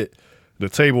I hit the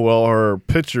table with all her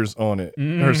pictures on it,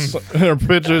 her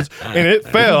pictures, and it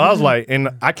fell. I was like, and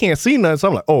I can't see nothing, so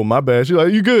I'm like, oh, my bad. She's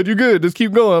like, you good, just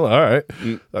keep going. I'm like, all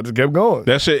right. I just kept going.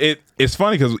 That shit, it's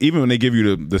funny because even when they give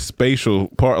you the spatial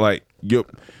part, like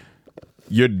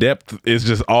your depth is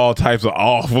just all types of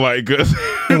off. Like,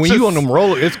 and when you on them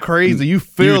roller, it's crazy. You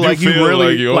feel like you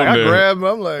really like I grab.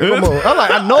 I'm like, come on.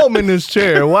 I know I'm in this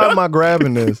chair. Why am I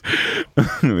grabbing this?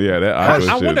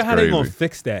 I wonder how they gonna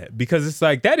fix that, because it's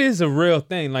like that is a real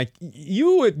thing. Like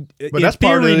you would, but that's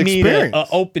part of the need experience. an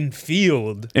open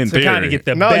field in to kind of get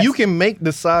the best. You can make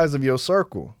the size of your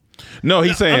circle. No,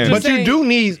 he's saying, but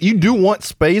you do want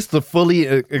space to fully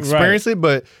experience it.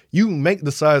 But you make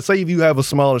the size. Say if you have a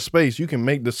smaller space, you can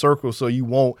make the circle so you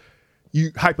won't.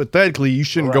 You hypothetically, you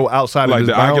shouldn't go outside like of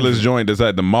the boundary. Oculus joint that's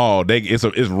at the mall. It's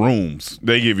rooms.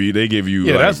 They give you.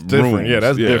 Yeah, like, that's different. rooms. Yeah,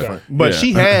 that's different. But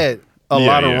she had a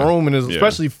lot of room, and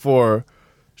especially for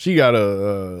she got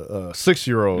a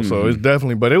 6-year-old, so it's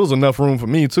definitely. But it was enough room for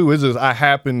me too. It's just I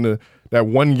happened to that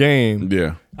one game.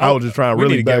 Yeah, I was just trying to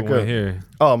really back up. Here.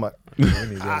 Oh my.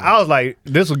 I was like,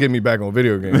 this will get me back on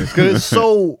video games because it's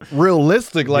so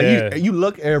realistic. Like you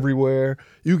look everywhere,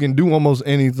 you can do almost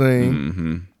anything.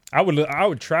 Mm-hmm. I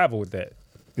would travel with that.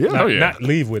 Yeah, not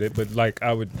leave with it, but like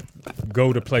I would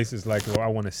go to places like I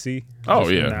want to see.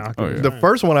 The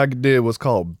first one I did was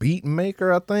called Beat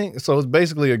Maker, I think. So it's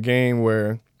basically a game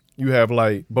where you have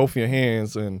like both your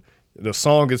hands and the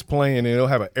song is playing and it'll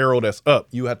have an arrow that's up.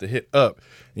 You have to hit up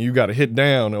and you got to hit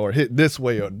down or hit this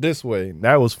way or this way.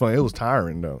 That was fun. It was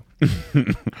tiring though.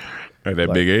 At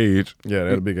that big age. Yeah,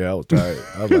 at a big age. I was tired.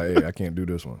 I was like, hey, I can't do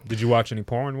this one. Did you watch any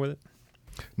porn with it?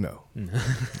 No.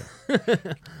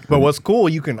 But what's cool,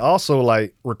 you can also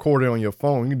like record it on your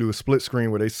phone. You can do a split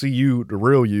screen where they see you, the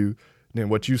real you, then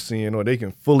what you seeing, or they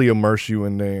can fully immerse you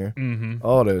in there.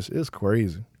 All this. It's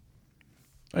crazy.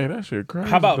 Hey, that shit crazy.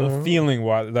 How about the feeling?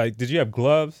 Like, did you have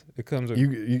gloves? It comes with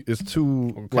it's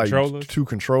two controllers? Like two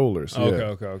controllers.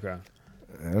 Okay.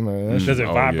 Yeah, man, does it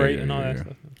vibrate and all that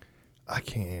stuff? I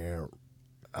can't.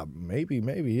 Maybe.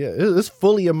 Yeah. It's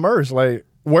fully immersed. Like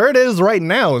where it is right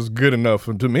now is good enough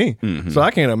to me. So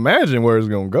I can't imagine where it's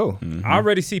gonna go. I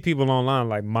already see people online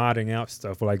like modding out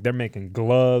stuff. Like they're making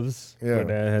gloves where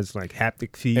that has like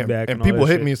haptic feedback. And all people that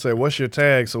hit shit. me and say, "What's your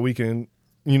tag?" So we can,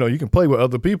 you can play with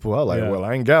other people. I like, well,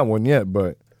 I ain't got one yet,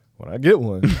 but when I get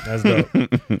one, that's dope.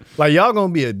 Like y'all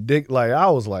gonna be a dick. Like I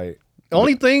was like,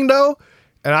 only thing though.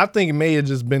 And I think it may have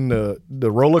just been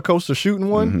the roller coaster shooting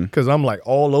one because I'm like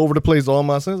all over the place, all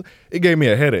my senses. It gave me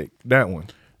a headache, that one.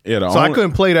 Yeah, I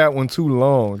couldn't play that one too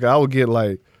long. I would get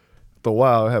like, after a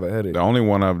while, I have a headache. The only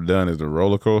one I've done is the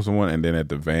roller coaster one, and then at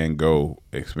the Van Gogh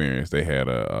experience, they had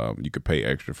you could pay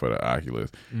extra for the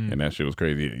Oculus, and that shit was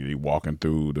crazy. You walking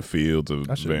through the fields of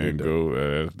Van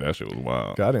Gogh, that shit was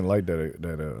wild. I didn't like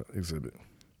that exhibit.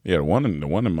 Yeah, the one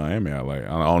in Miami, I like. I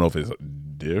don't know if it's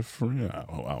different. I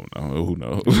don't know. Who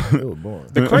knows? It was boring.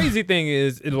 The crazy thing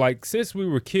is, like, since we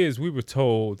were kids, we were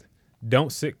told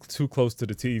don't sit too close to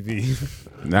the TV.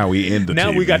 Now we in the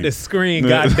now TV. we got the screen,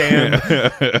 goddamn,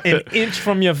 an inch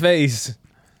from your face.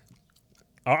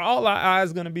 Are all our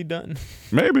eyes gonna be done?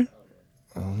 Maybe.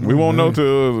 We won't know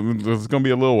till it's gonna be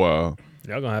a little while.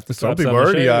 Y'all gonna have to. Some people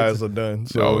already eyes are done.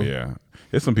 So. Oh yeah.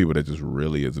 There's some people that just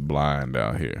really is blind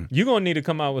out here. You're going to need to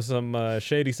come out with some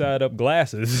shady side up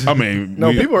glasses. I mean,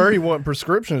 people already want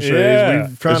prescription shades. Yeah.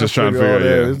 We're trying to figure out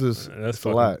that. It's a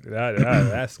lot.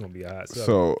 That's going to be hot.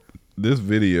 So this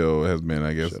video has been,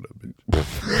 I guess, I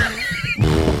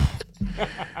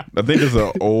think it's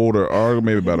an older article,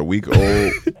 maybe about a week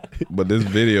old, but this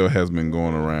video has been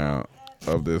going around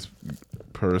of this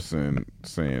person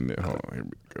saying that, hold on, here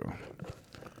we go.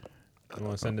 You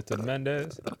want to send it to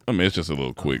Mendez? I mean, it's just a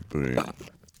little quick thing.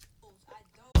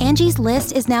 Angie's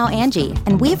List is now Angie,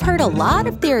 and we've heard a lot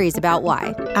of theories about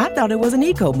why. I thought it was an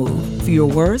eco move.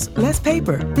 Fewer words, less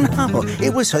paper. No,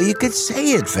 it was so you could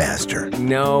say it faster.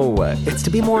 No, it's to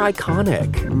be more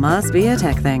iconic. Must be a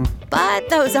tech thing. But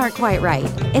those aren't quite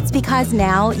right. It's because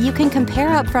now you can compare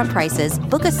upfront prices,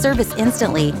 book a service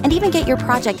instantly, and even get your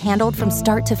project handled from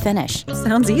start to finish.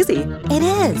 Sounds easy. It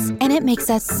is, and it makes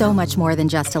us so much more than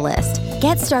just a list.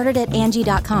 Get started at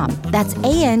Angie.com. That's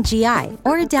ANGI,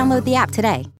 or download the app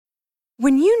today.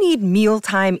 When you need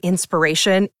mealtime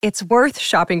inspiration, it's worth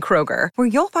shopping Kroger, where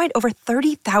you'll find over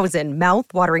 30,000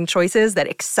 mouth-watering choices that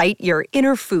excite your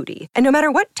inner foodie. And no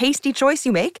matter what tasty choice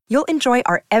you make, you'll enjoy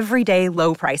our everyday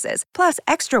low prices, plus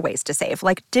extra ways to save,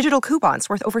 like digital coupons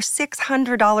worth over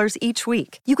 $600 each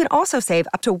week. You can also save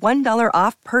up to $1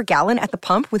 off per gallon at the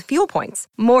pump with fuel points.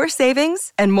 More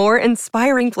savings and more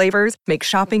inspiring flavors make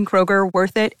shopping Kroger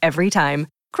worth it every time.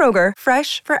 Kroger,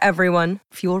 fresh for everyone.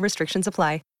 Fuel restrictions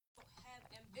apply.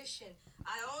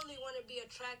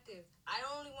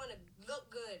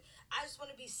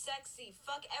 Sexy.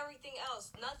 Fuck everything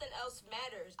else. Nothing else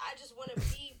matters. I just want to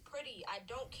be pretty. I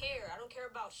don't care. I don't care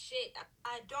about shit.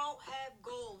 I don't have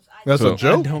goals. That's a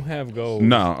joke? I don't have goals.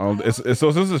 No,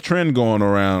 so there's a trend going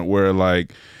around where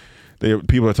like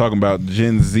people are talking about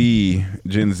Gen Z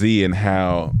and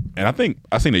how, and I think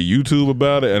I seen a YouTube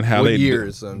about it and how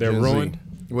they're ruined.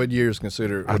 What year is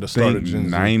considered I the start of think Gen Z?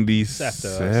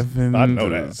 97. I know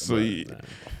that. So it's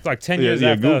like 10 years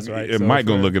after us, right? Mike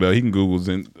gonna look it up. He can Google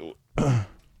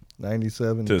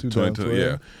 97 to to 2012.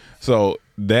 yeah. So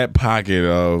that pocket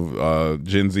of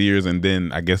Gen Zers, and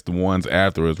then I guess the ones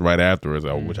afterwards, right afterwards,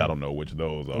 which I don't know which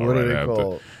those are. What right are they after.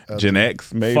 called? Gen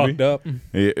X, maybe. Fucked up.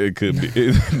 It could be.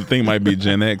 The thing might be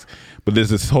Gen X, but there's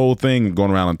this whole thing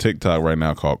going around on TikTok right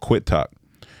now called Quit Talk,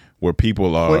 where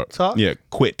people are Quit Talk? Yeah,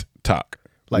 Quit Talk.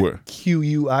 Like where,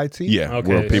 QUIT? Yeah, Okay,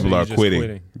 where people so are you're just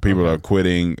quitting. People are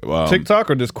quitting.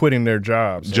 TikTok or just quitting their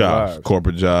jobs?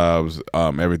 Corporate jobs,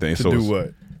 everything. To so do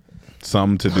what?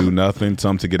 Some to do nothing,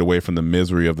 some to get away from the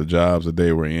misery of the jobs that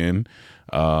they were in.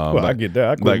 Well, I get that.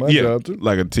 I quit my job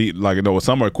too.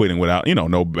 Some are quitting without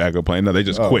no backup plan. No, they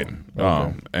just quitting.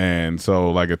 Okay. And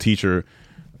so like a teacher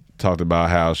talked about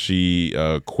how she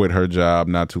quit her job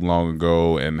not too long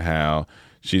ago, and how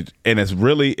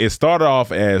it started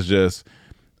off as just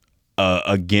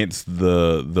against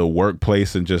the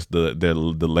workplace and just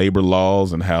the labor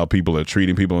laws and how people are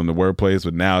treating people in the workplace,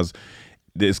 but now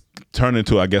it's turned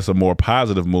into, I guess, a more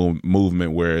positive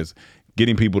movement where it's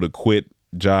getting people to quit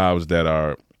jobs that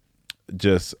are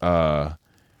just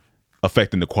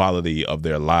affecting the quality of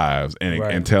their lives,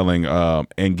 and telling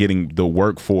and getting the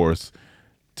workforce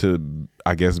to,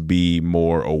 I guess, be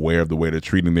more aware of the way they're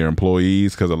treating their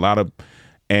employees, because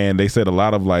they said a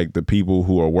lot of like the people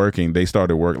who are working, they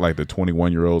started work like the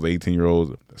 21-year-olds,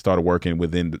 18-year-olds started working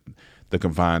within the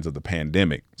confines of the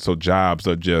pandemic. So jobs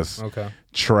are just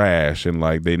trash, and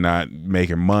like they're not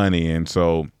making money, and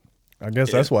so I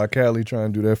guess that's why Cali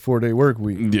trying to do that 4-day work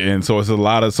week. Yeah, and so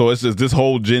it's just this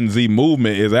whole Gen Z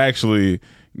movement is actually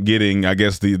getting, I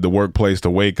guess, the workplace to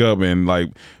wake up, and like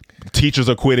teachers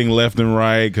are quitting left and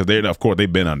right because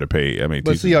they've been underpaid. I mean,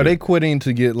 but see, are they quitting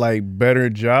to get like better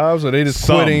jobs, or they just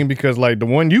quitting because like the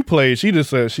one you played, she just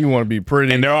said she want to be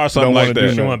pretty, and there are some like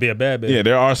that. She want to be a bad bitch. Yeah,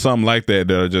 there are some like that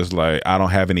are just like, I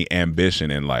don't have any ambition,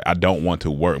 and like I don't want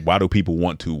to work. Why do people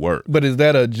want to work? But is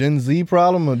that a Gen Z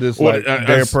problem or just like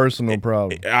their personal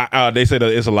problem? They say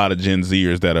that it's a lot of Gen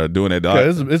Zers that are doing it.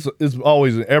 It's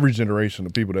always in every generation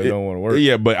of people that don't want to work.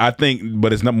 Yeah,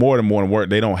 but it's not more than work.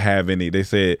 They don't have any. They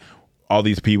said all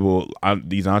these people,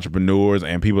 these entrepreneurs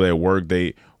and people that work,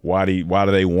 why do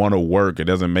they want to work? It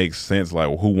doesn't make sense.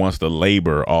 Like, who wants to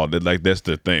labor all that? Like, that's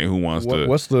the thing. Who wants to?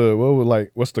 What's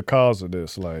the cause of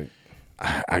this? Like,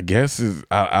 I guess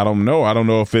I don't know. I don't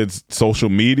know if it's social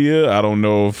media. I don't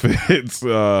know if it's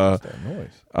what's that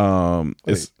noise?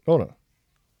 It's hold on.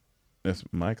 It's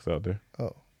Mike's out there.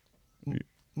 Oh,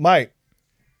 Mike.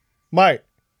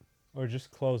 Or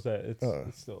just close that.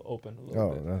 It's still open a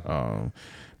little bit.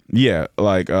 Yeah,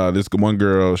 like this one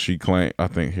girl, she claimed, I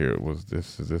think here it was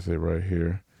this. Is this it right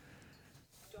here?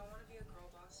 Don't want to be a girl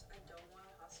boss. I don't want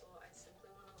to hustle. I simply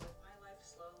want to live my life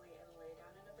slowly and lay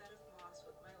down in a bed of moss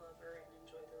with my lover and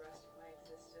enjoy the rest of my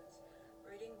existence,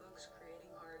 reading books,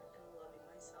 creating art, and loving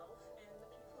myself and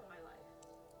the people in my life.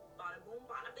 Bada boom,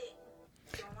 bada bing.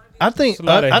 I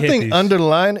think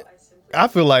underlying,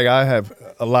 I feel like I have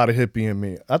a lot of hippie in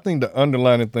me. I think the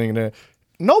underlying thing that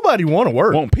nobody want to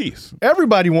work. Want peace.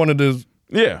 Everybody wanted to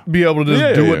be able to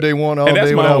just do what they want all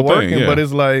day without working. But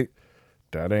it's like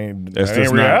that ain't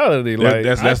reality.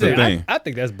 That's the thing. I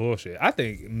think that's bullshit. I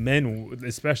think men,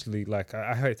 especially, like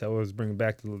I hate to always bring it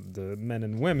back to the men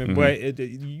and women, but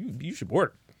you should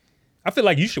work. I feel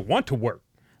like you should want to work.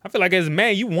 I feel like as a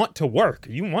man, you want to work.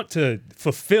 You want to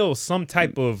fulfill some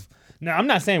type of. Now, I'm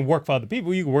not saying work for other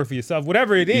people. You can work for yourself,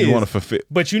 whatever it is. You want to fulfill.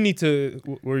 But you need to.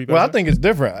 Well, I think it's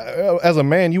different. As a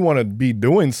man, you want to be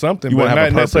doing something, You but wanna have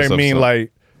a not purpose necessarily of mean something.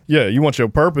 like, yeah, you want your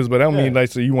purpose, but that don't mean like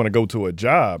so you want to go to a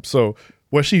job. So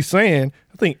what she's saying,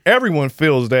 I think everyone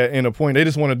feels that in a point. They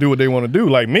just want to do what they want to do.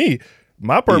 Like me,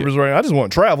 my purpose right now, I just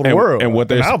want to travel the world. And what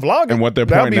they're I'll vlog it. and what they're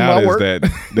That'll pointing be my out is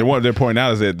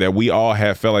work. that we all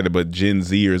have felt like it, but Gen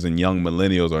Zers and young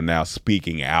millennials are now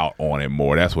speaking out on it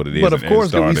more. That's what it is. But of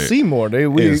course, we see more.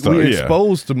 We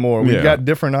exposed to more. We Yeah. got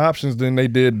different options than they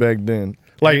did back then.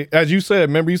 Like as you said,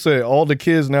 remember you said all the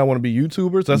kids now want to be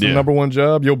YouTubers. That's the Yeah. number one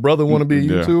job. Your brother want to be a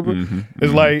Yeah. YouTuber. Mhm.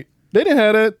 It's like they didn't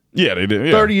have that. Yeah, they did.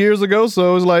 Yeah. 30 years ago.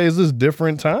 So it's like, is this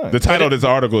different time? The title of this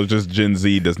article is just Gen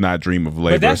Z does not dream of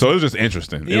labor. that's- So it was just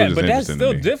interesting. It Yeah, was just but that's interesting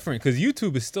still to me. different because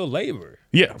YouTube is still labor.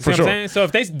 Yeah, See for what sure. I'm saying? So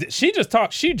if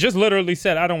she just literally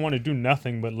said, I don't want to do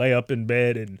nothing but lay up in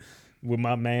bed and with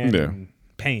my man Yeah. and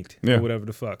paint Yeah. or whatever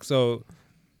the fuck. So,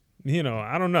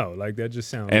 I don't know. Like that just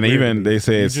sounds. And weird even to me. they You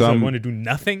said just some want to do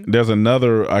nothing. There's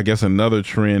another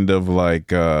trend of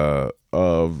like of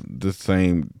the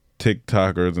same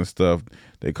TikTokers and stuff.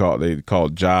 They call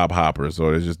job hoppers,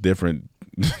 or there's just different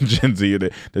Gen Z.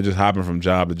 They're just hopping from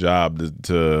job to job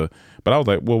to. But I was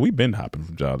like, well, we've been hopping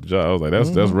from job to job. I was like,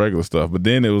 that's regular stuff. But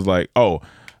then it was like,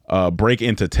 break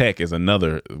into tech is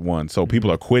another one. So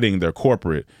people are quitting their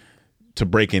corporate to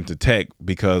break into tech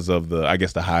because of the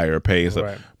higher pay. So,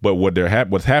 Right. But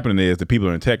what's happening is the people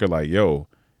in tech are like, yo,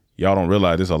 y'all don't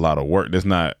realize there's a lot of work. There's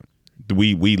not.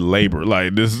 We labor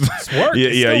like this. It's work.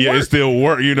 It's still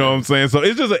work. You know what I'm saying? So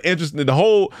it's just an interesting. The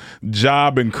whole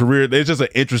job and career. It's just an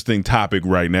interesting topic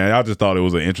right now. I just thought it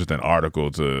was an interesting article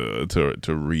to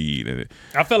read. And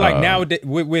I feel like now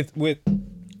with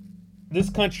this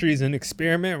country is an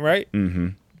experiment, right? Mm-hmm.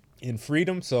 In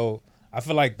freedom. So I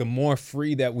feel like the more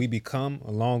free that we become,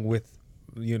 along with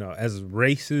as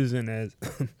races and as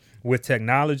with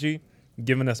technology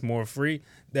giving us more free,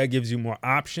 that gives you more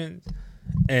options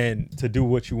and to do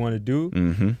what you want to do.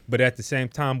 Mm-hmm. But at the same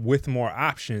time, with more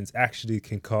options actually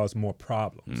can cause more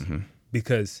problems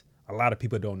because a lot of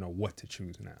people don't know what to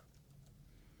choose now.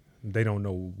 They don't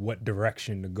know what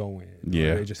direction to go in.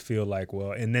 Yeah. They just feel like,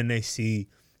 and then they see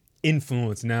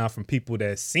influence now from people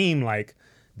that seem like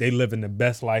they living the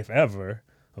best life ever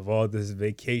of all this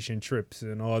vacation trips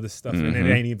and all this stuff, and it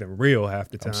ain't even real half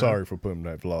the time. I'm sorry for putting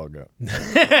that vlog up.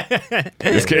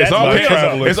 It's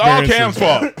all Cam's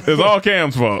fault. It's all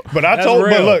Cam's fault. But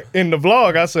but look, in the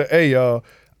vlog, I said, hey, y'all,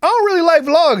 I don't really like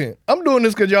vlogging. I'm doing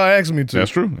this because y'all asked me to.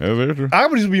 That's true. That's very true. I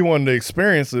would just be wanting to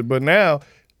experience it, but now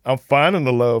I'm finding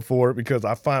the love for it because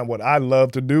I find what I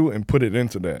love to do and put it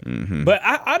into that. Mm-hmm. But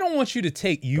I don't want you to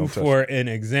take you for an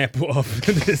example of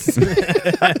this.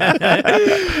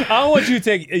 I don't want you to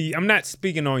take. I'm not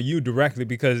speaking on you directly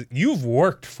because you've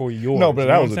worked for yours. No, but you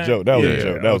that know was what a I'm joke. saying? That was a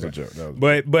joke. That was a joke. That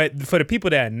was But for the people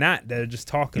that are not, that are just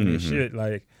talking this shit,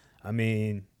 like, I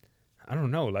mean, I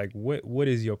don't know. Like, what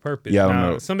is your purpose? Yeah, I don't Now,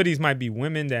 know. some of these might be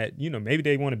women that maybe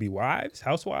they want to be wives,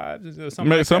 housewives, or something.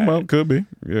 Maybe like some that. of them could be.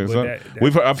 Yeah,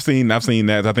 But I've seen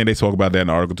that. I think they talk about that in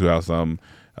the article too. How some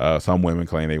women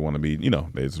claim they want to be,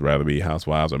 they just rather be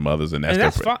housewives or mothers, and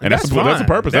that's fine. And that's the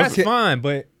purpose. That's fine,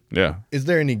 but yeah. Is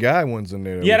there any guy ones in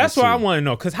there? yeah, that's what I want to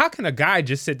know. Because how can a guy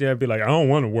just sit there and be like, I don't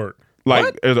want to work?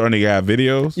 Like, is there any guy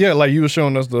videos? Yeah, like you were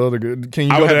showing us the other good. Can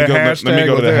you I go would to have that to go. hashtag? Let me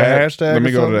go to the hashtag. Let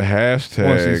me go to the hashtag. I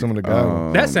want to see some of the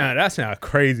guys. That sound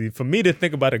crazy. For me to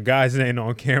think about a guy saying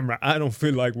on camera, I don't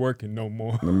feel like working no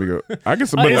more. Let me go. I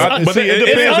guess, but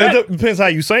it depends how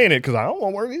you saying it because I don't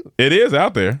want to work either. It is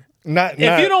out there.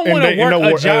 If you don't want to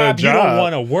work a job, you don't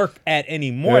want to work at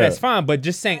anymore. That's fine. But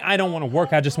just saying, I don't want to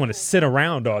work. I just want to sit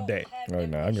around all day. Right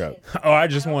now, I got. Oh, I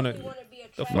just want to.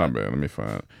 My bad. Let me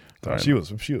find. Right. She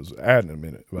was adding a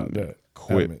minute about that.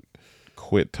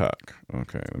 Quit talk.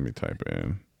 Okay, let me type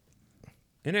in.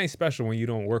 It ain't special when you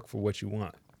don't work for what you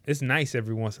want. It's nice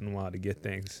every once in a while to get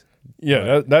things.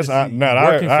 Yeah,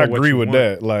 I agree with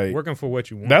that. Like working for what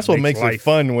you want. That's what makes it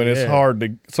fun when it's hard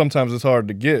to. Sometimes it's hard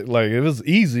to get. Like if it's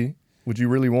easy, would you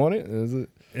really want it? Is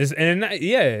it?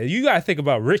 You gotta think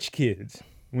about rich kids.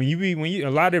 When you a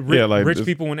lot of rich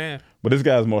people when they. But this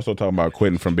guy's more so talking about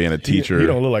quitting from being a teacher. He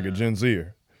don't look like a Gen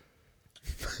Zer.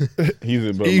 I think he's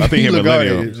a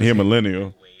millennial. He's a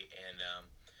millennial.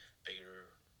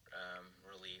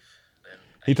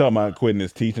 He talking about quitting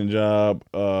his teaching job.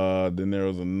 Then there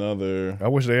was another. I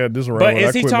wish they had this around. But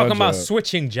is he talking about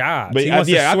switching jobs? But I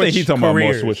think he's talking about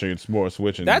more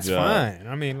switching. That's jobs. fine.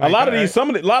 I mean, a lot of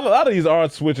these are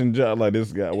switching jobs. Like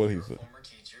this guy, what he said.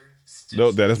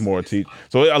 That is more teach.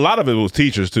 So a lot of it was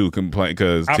teachers too complain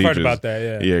because I've teachers heard about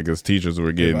that. yeah, because teachers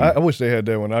were getting. I wish they had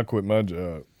that when I quit my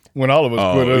job. When all of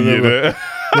us quit.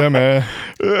 Yeah, man.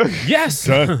 Yes.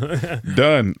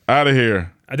 Done. Out of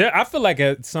here. I feel like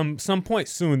at some point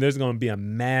soon there's going to be a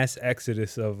mass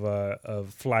exodus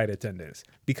of flight attendants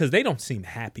because they don't seem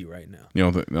happy right now. You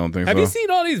don't think Have so? you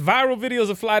seen all these viral videos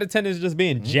of flight attendants just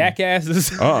being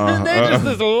jackasses?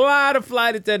 There's a lot of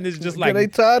flight attendants just like they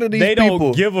tired of these they people.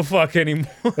 don't give a fuck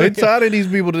anymore. They tired of these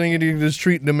people thinking they can just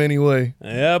treat them anyway.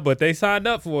 Yeah, but they signed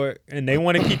up for it and they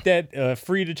want to keep that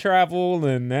free to travel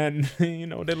and that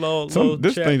their little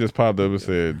This check. thing just popped up and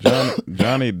said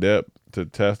Johnny Depp to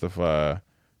testify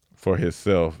for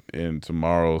himself in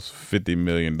tomorrow's $50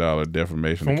 million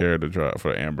defamation of character trial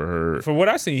for Amber Heard. For what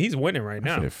I see, he's winning right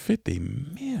now.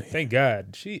 $50 million. Thank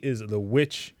God. She is the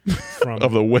witch from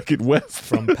of the Wicked West.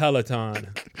 From Peloton.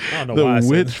 I don't know why I The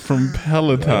said witch from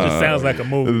Peloton. It just sounds like a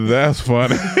movie. That's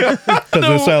funny.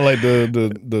 Because it sounds like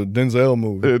the Denzel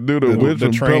movie. The witch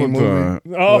from train Peloton.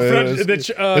 movie. Oh,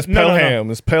 it's Pelham.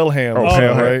 No. It's Pelham. Oh,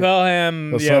 right?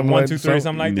 Pelham. Yeah, 1, 2, 3,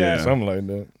 something like that. Something like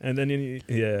that. And then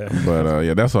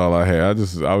But that's all I had. I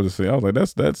was just saying, I was like,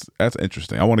 that's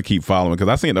interesting. I want to keep following because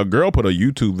I seen a girl put a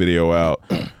YouTube video out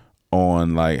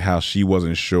on like how she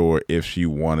wasn't sure if she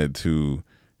wanted to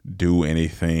do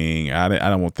anything. I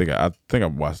think I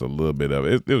watched a little bit of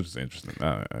it. It was just interesting.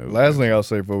 Last thing I'll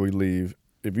say before we leave: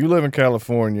 if you live in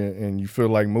California and you feel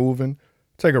like moving,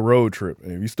 take a road trip.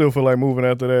 And if you still feel like moving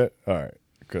after that, all right,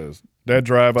 because that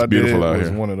drive I did was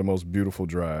one of the most beautiful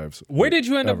drives. Where did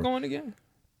you end ever. up going again?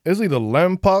 It's either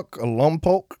Lompoc or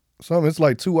Lompoc. Something. It's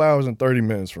like 2 hours and 30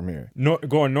 minutes from here.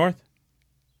 Going north?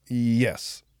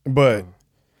 Yes, but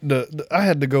I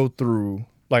had to go through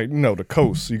the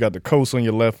coast. You got the coast on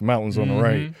your left, mountains on the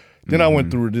right. Then I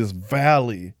went through this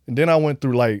valley, and then I went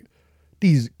through like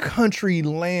these country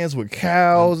lands with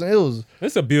cows. And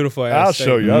it's a beautiful ass I'll state.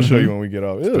 show you. I'll show you when we get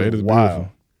off. It was wild.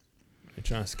 You're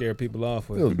trying to scare people off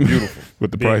with it. Was beautiful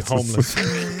with the being prices.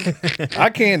 homeless. I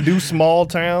can't do small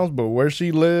towns, but where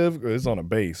she lived, it's on a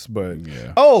base. But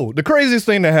the craziest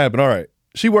thing that happened. All right,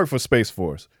 she worked for Space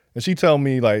Force, and she told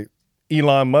me like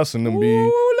Elon Musk and them be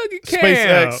look at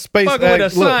Cam. Fucking with a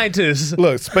scientist.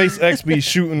 Look, SpaceX be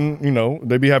shooting.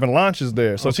 They be having launches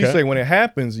there. So she said when it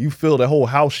happens, you feel the whole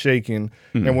house shaking,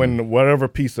 and when whatever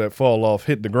piece that fall off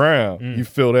hit the ground, you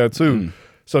feel that too.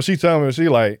 So she told me, she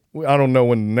like, I don't know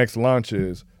when the next launch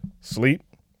is. Sleep,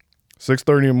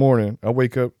 6:30 in the morning. I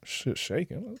wake up, shit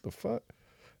shaking. What the fuck?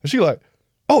 And she like,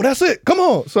 oh, that's it. Come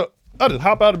on. So I just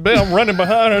hop out of bed. I'm running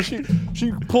behind her.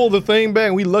 She pulled the thing back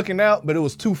and we looking out, but it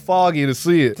was too foggy to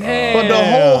see it. Damn. But the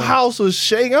whole house was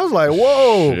shaking. I was like,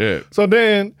 whoa. Shit. So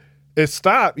then it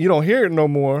stopped. You don't hear it no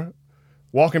more.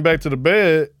 Walking back to the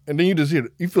bed, and then you just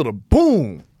you feel the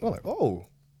boom. I'm like, oh.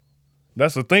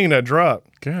 That's the thing that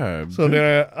dropped. God. So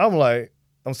then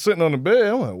I'm sitting on the bed.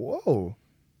 I'm like, whoa.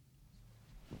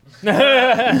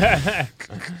 That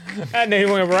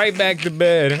nigga went right back to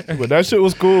bed. But that shit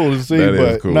was cool to see. That is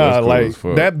but cool. nah, That's cool like as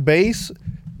fuck. that base.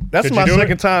 That's Could my you do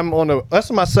second it? time on the. That's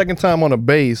my second time on a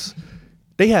base.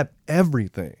 They have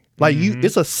everything. Like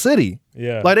it's a city.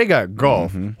 Yeah. Like they got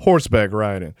golf, horseback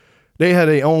riding. They had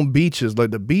their own beaches.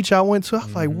 Like the beach I went to, I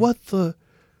was like,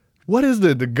 what is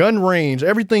the gun range?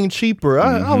 Everything cheaper.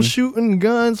 I was shooting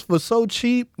guns for so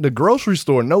cheap. The grocery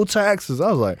store, no taxes.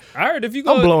 I was like, I heard if you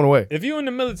go, I'm blown away. If you're in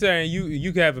the military and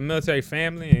you can have a military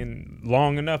family and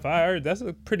long enough, I heard that's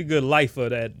a pretty good life for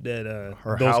that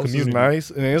Her those house is communities. nice,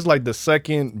 and it's like the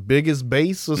second biggest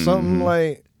base or something.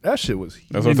 Like that shit was huge.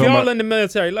 That's what If I'm talking y'all about. in the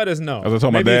military, let us know. As I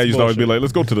told my Maybe dad, it's used to always be bullshit. like,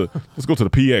 let's go to the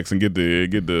PX and get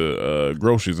the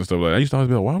groceries and stuff like that. I used to always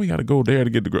be like, why we got to go there to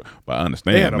get the groceries? But I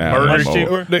understand They had a now. Burger I'm King.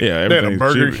 old. They had a everything's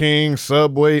Burger cheaper. King,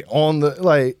 Subway on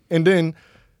the and then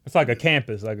It's like a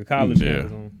campus, like a college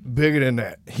campus. bigger than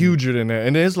that, huger than that,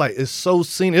 and then it's so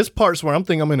scenic. It's parts where I'm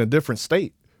thinking I'm in a different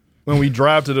state when we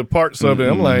drive to the parts of it.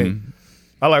 I'm like,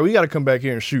 we got to come back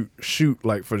here and shoot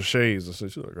like for the shades. And so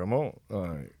she's like, come on, all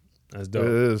right. That's dope.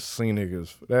 It is scenic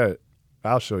as that.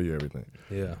 I'll show you everything.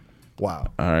 Yeah. Wow.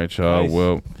 All right, y'all. Nice.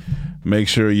 Well, make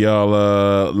sure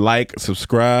y'all like,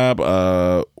 subscribe.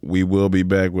 We will be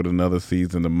back with another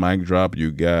season of Mic Drop.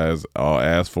 You guys all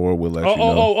asked for it. We'll let you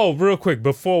know. Real quick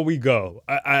before we go,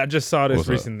 I just saw this What's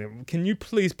up? recently. Can you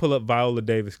please pull up Viola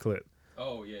Davis clip?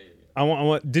 Oh yeah. I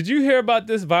want. Did you hear about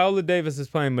this? Viola Davis is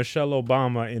playing Michelle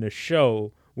Obama in a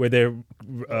show where they're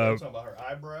talking about her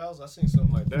eyebrows. I seen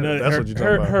something like that. no, That's her, what you're talking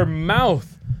her, about. her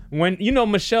mouth. When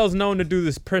Michelle's known to do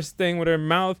this purse thing with her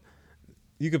mouth,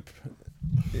 you could.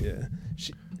 Yeah,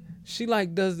 she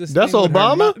like does this. That's thing with her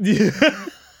Obama? mouth. Yeah.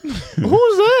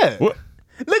 Who's that? What?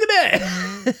 Look at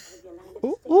that.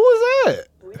 Who was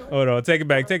Hold on. Take it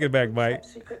back, Mike.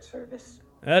 Secret Service?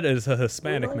 That is a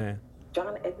Hispanic Really? man.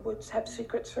 John Edwards have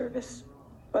Secret Service?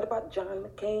 What about John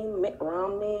McCain, Mitt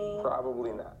Romney?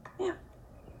 Probably not. Yeah.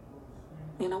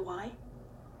 You know why?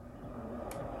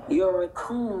 You're a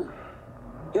coon.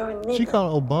 You're a nigga. She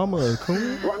called Obama a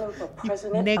coon? Running for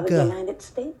president of the United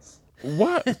States?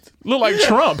 What? Look like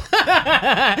Trump.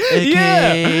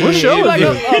 Yeah. What show Like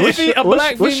is this? a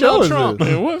black What show female is Trump.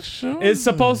 this? What show? It's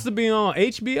supposed to be on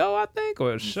HBO, I think,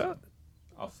 or a show.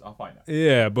 I'll find out.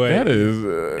 Yeah, but That is.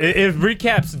 it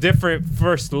recaps different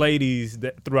first ladies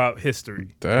that throughout history.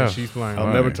 that That's she's playing.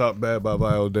 I'll never talk bad about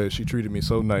Viola Davis. She treated me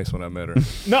so nice when I met her.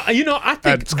 No, you know, I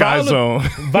think At Sky Zone.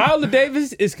 Viola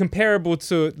Davis is comparable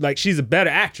to, like, she's a better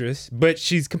actress, but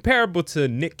she's comparable to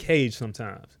Nick Cage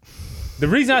sometimes. The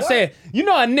reason I say it, you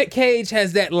know how Nick Cage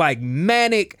has that, like,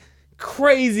 manic,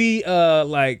 crazy,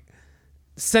 like,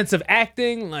 sense of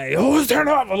acting, like, oh, let's turn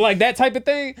up, like that type of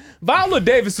thing. Viola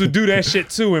Davis would do that shit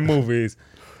too in movies.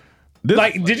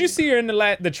 Like, did you see her in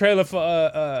the trailer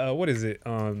for what is it?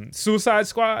 Suicide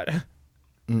Squad?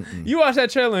 You watch that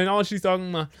trailer and all she's talking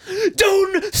about,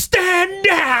 don't stand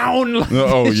down. Like,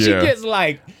 Oh,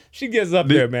 yeah. she gets up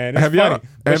there, man. It's have y'all- funny,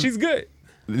 but have- she's good.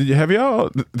 Have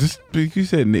y'all just you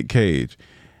said Nick Cage?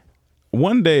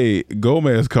 One day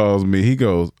Gomez calls me. He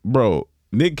goes, "Bro,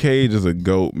 Nick Cage is a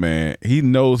GOAT, man. He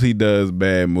knows he does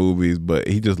bad movies, but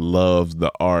he just loves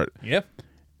the art." Yep.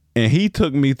 And he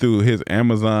took me through his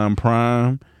Amazon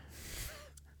Prime.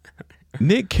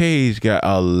 Nick Cage got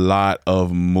a lot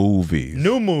of movies.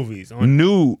 New movies.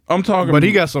 I'm talking, But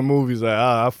he got some movies that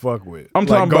I fuck with. I'm like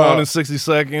talking Gone about in 60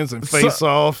 Seconds and Face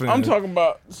Off. And I'm talking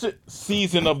about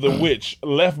Season of the Witch,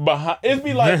 Left Behind. It'd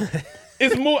be like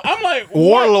it's more. I'm like, what?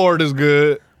 Warlord is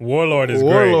good. Warlord is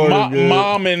Warlord great. is good.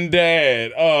 Mom and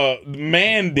Dad,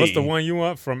 Mandy. What's the one you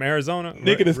want from Arizona?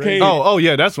 Nicolas Cage. Oh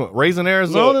yeah, that's what. Raising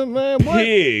Arizona, Look, man. What?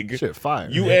 Pig. Shit, fire.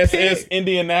 USS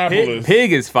Indianapolis.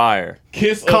 Pig is fire.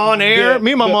 Kiss Con of Air. Death.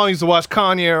 Me and my mom used to watch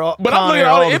Con Air. But I'm looking at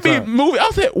all it be movie.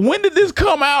 I said, when did this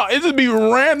come out? It just be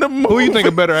random movies. Who you think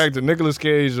a better actor, Nicolas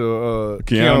Cage or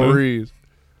Keanu Reeves?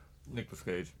 Nicolas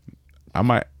Cage. I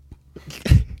might.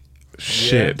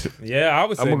 Shit. Yeah, I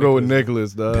would say I'm gonna go with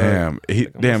Nicolas, dog. Damn,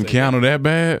 Keanu that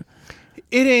bad?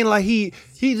 It ain't like he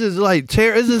just like it's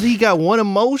just he got one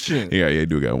emotion. Yeah, he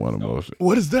do got one emotion.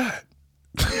 What is that?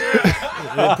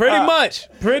 Yeah, pretty much.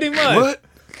 What?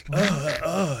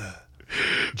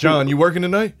 John, you working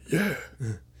tonight? Yeah.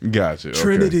 Gotcha.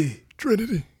 Okay.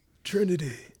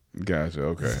 Trinity. Gotcha.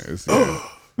 Okay. It's,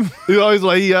 He always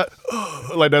like he got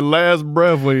like that last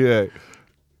breath when he had.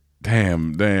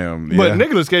 Damn. Yeah. But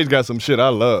Nicolas Cage got some shit I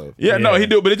love. Yeah, no, he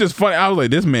do. But it's just funny. I was like,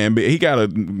 this man, he got a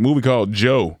movie called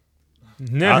Joe.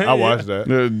 I watched that.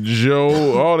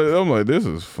 Joe, all that. I'm like, this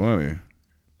is funny.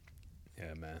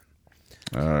 Yeah, man.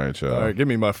 All right, y'all. All right, give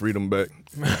me my freedom back.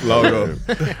 Log off.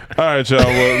 All right, y'all.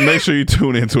 Well, make sure you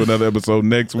tune in to another episode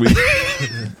next week.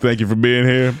 Thank you for being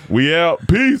here. We out.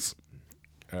 Peace.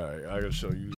 All right, I gotta show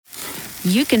you.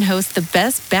 You can host the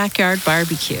best backyard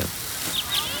barbecue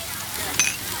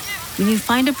when you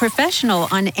find a professional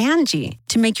on Angie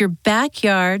to make your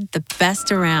backyard the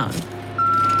best around.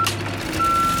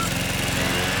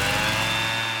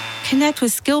 Connect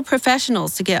with skilled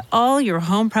professionals to get all your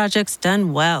home projects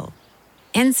done well.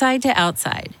 Inside to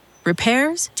outside,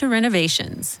 repairs to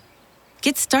renovations.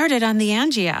 Get started on the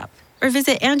Angie app or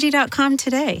visit Angie.com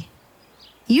today.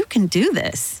 You can do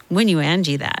this when you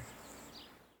Angie that.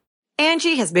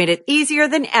 Angie has made it easier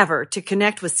than ever to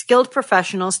connect with skilled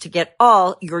professionals to get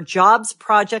all your jobs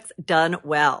projects done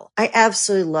well. I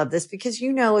absolutely love this because,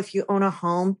 you know, if you own a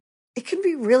home, it can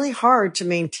be really hard to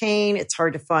maintain. It's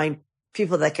hard to find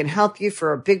people that can help you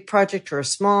for a big project or a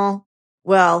small.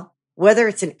 Well, whether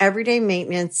it's in everyday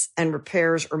maintenance and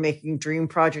repairs or making dream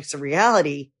projects a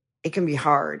reality, it can be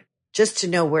hard just to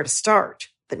know where to start.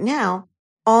 But now,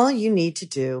 all you need to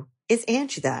do is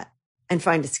Angie that and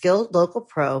find a skilled local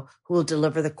pro who will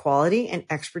deliver the quality and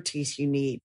expertise you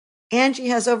need. Angie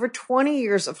has over 20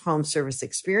 years of home service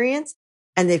experience,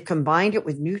 and they've combined it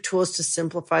with new tools to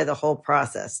simplify the whole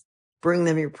process. Bring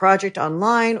them your project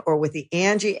online or with the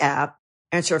Angie app,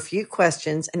 answer a few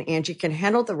questions, and Angie can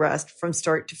handle the rest from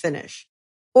start to finish.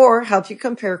 Or help you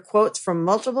compare quotes from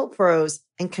multiple pros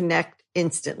and connect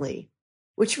instantly,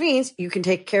 which means you can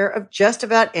take care of just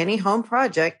about any home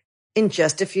project in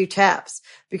just a few taps.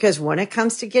 Because when it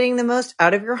comes to getting the most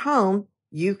out of your home,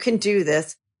 you can do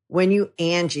this when you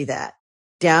Angie that.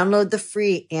 Download the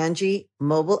free Angie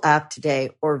mobile app today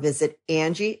or visit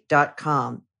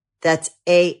Angie.com. That's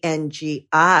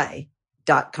ANGI.com.